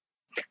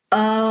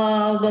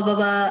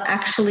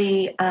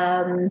 Actually,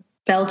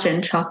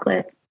 Belgian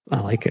chocolate. I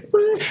like it.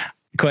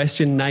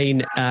 Question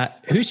 9,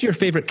 who's your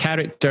favourite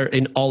character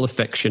in all of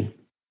fiction?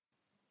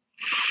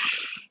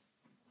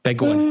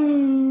 Big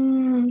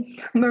one.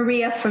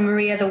 Maria from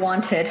Maria the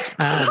Wanted.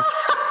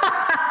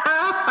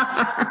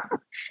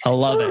 I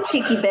love it.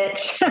 Cheeky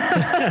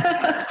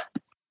bitch.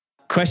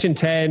 Question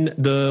 10,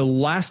 the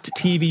last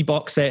TV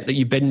box set that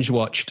you binge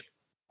watched?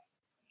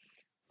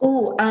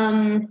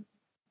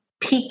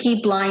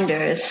 Peaky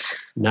Blinders.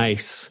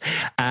 Nice.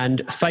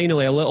 And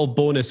finally, a little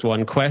bonus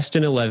one,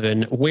 question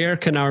 11, where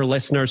can our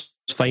listeners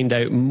find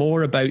out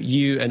more about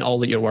you and all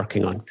that you're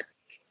working on?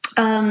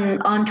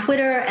 On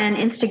Twitter and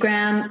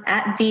Instagram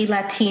at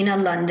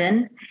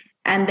VLatinaLondon,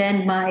 and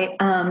then my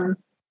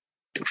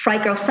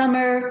Fright Girl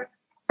Summer,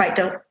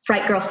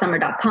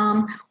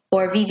 frightgirlsummer.com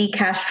or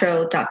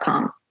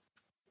vvcastro.com.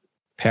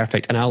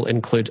 Perfect. And I'll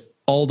include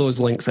all those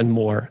links and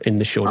more in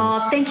the show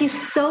notes. Oh, thank you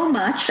so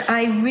much.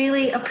 I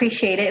really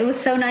appreciate it. It was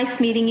so nice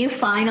meeting you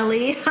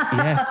finally.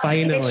 Yeah,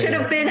 finally. It should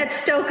have been at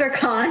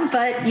StokerCon,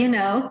 but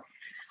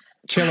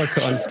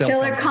ChillerCon still.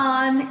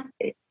 ChillerCon,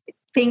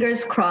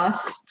 fingers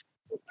crossed.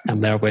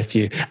 I'm there with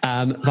you.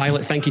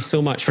 Violet, thank you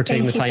so much for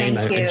taking the time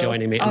out and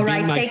joining me and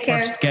being my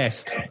first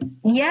guest.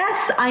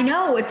 Yes, I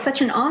know. It's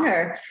such an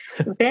honor.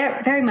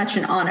 Very, very much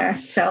an honor.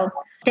 So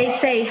stay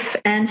safe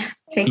and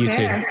take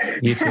care.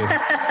 You too.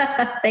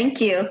 Thank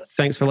you.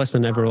 Thanks for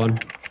listening, everyone.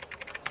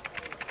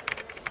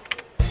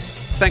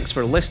 Thanks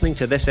for listening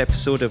to this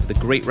episode of the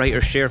Great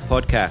Writers Share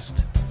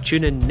podcast.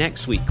 Tune in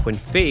next week when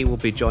Faye will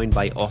be joined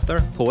by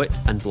author, poet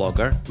and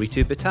blogger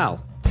Ritu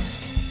Batal.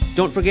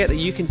 Don't forget that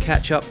you can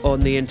catch up on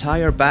the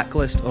entire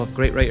backlist of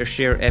Great Writers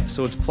Share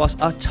episodes, plus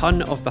a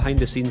ton of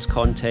behind-the-scenes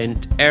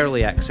content,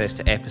 early access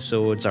to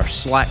episodes, our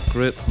Slack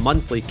group,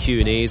 monthly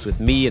Q&As with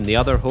me and the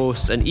other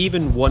hosts, and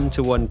even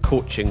one-to-one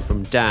coaching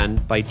from Dan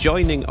by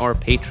joining our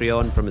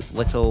Patreon from as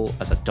little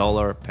as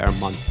 $1 per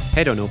month.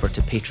 Head on over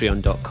to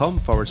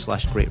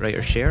patreon.com/Great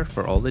Writers Share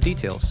for all the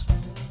details.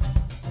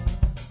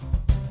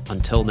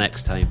 Until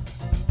next time.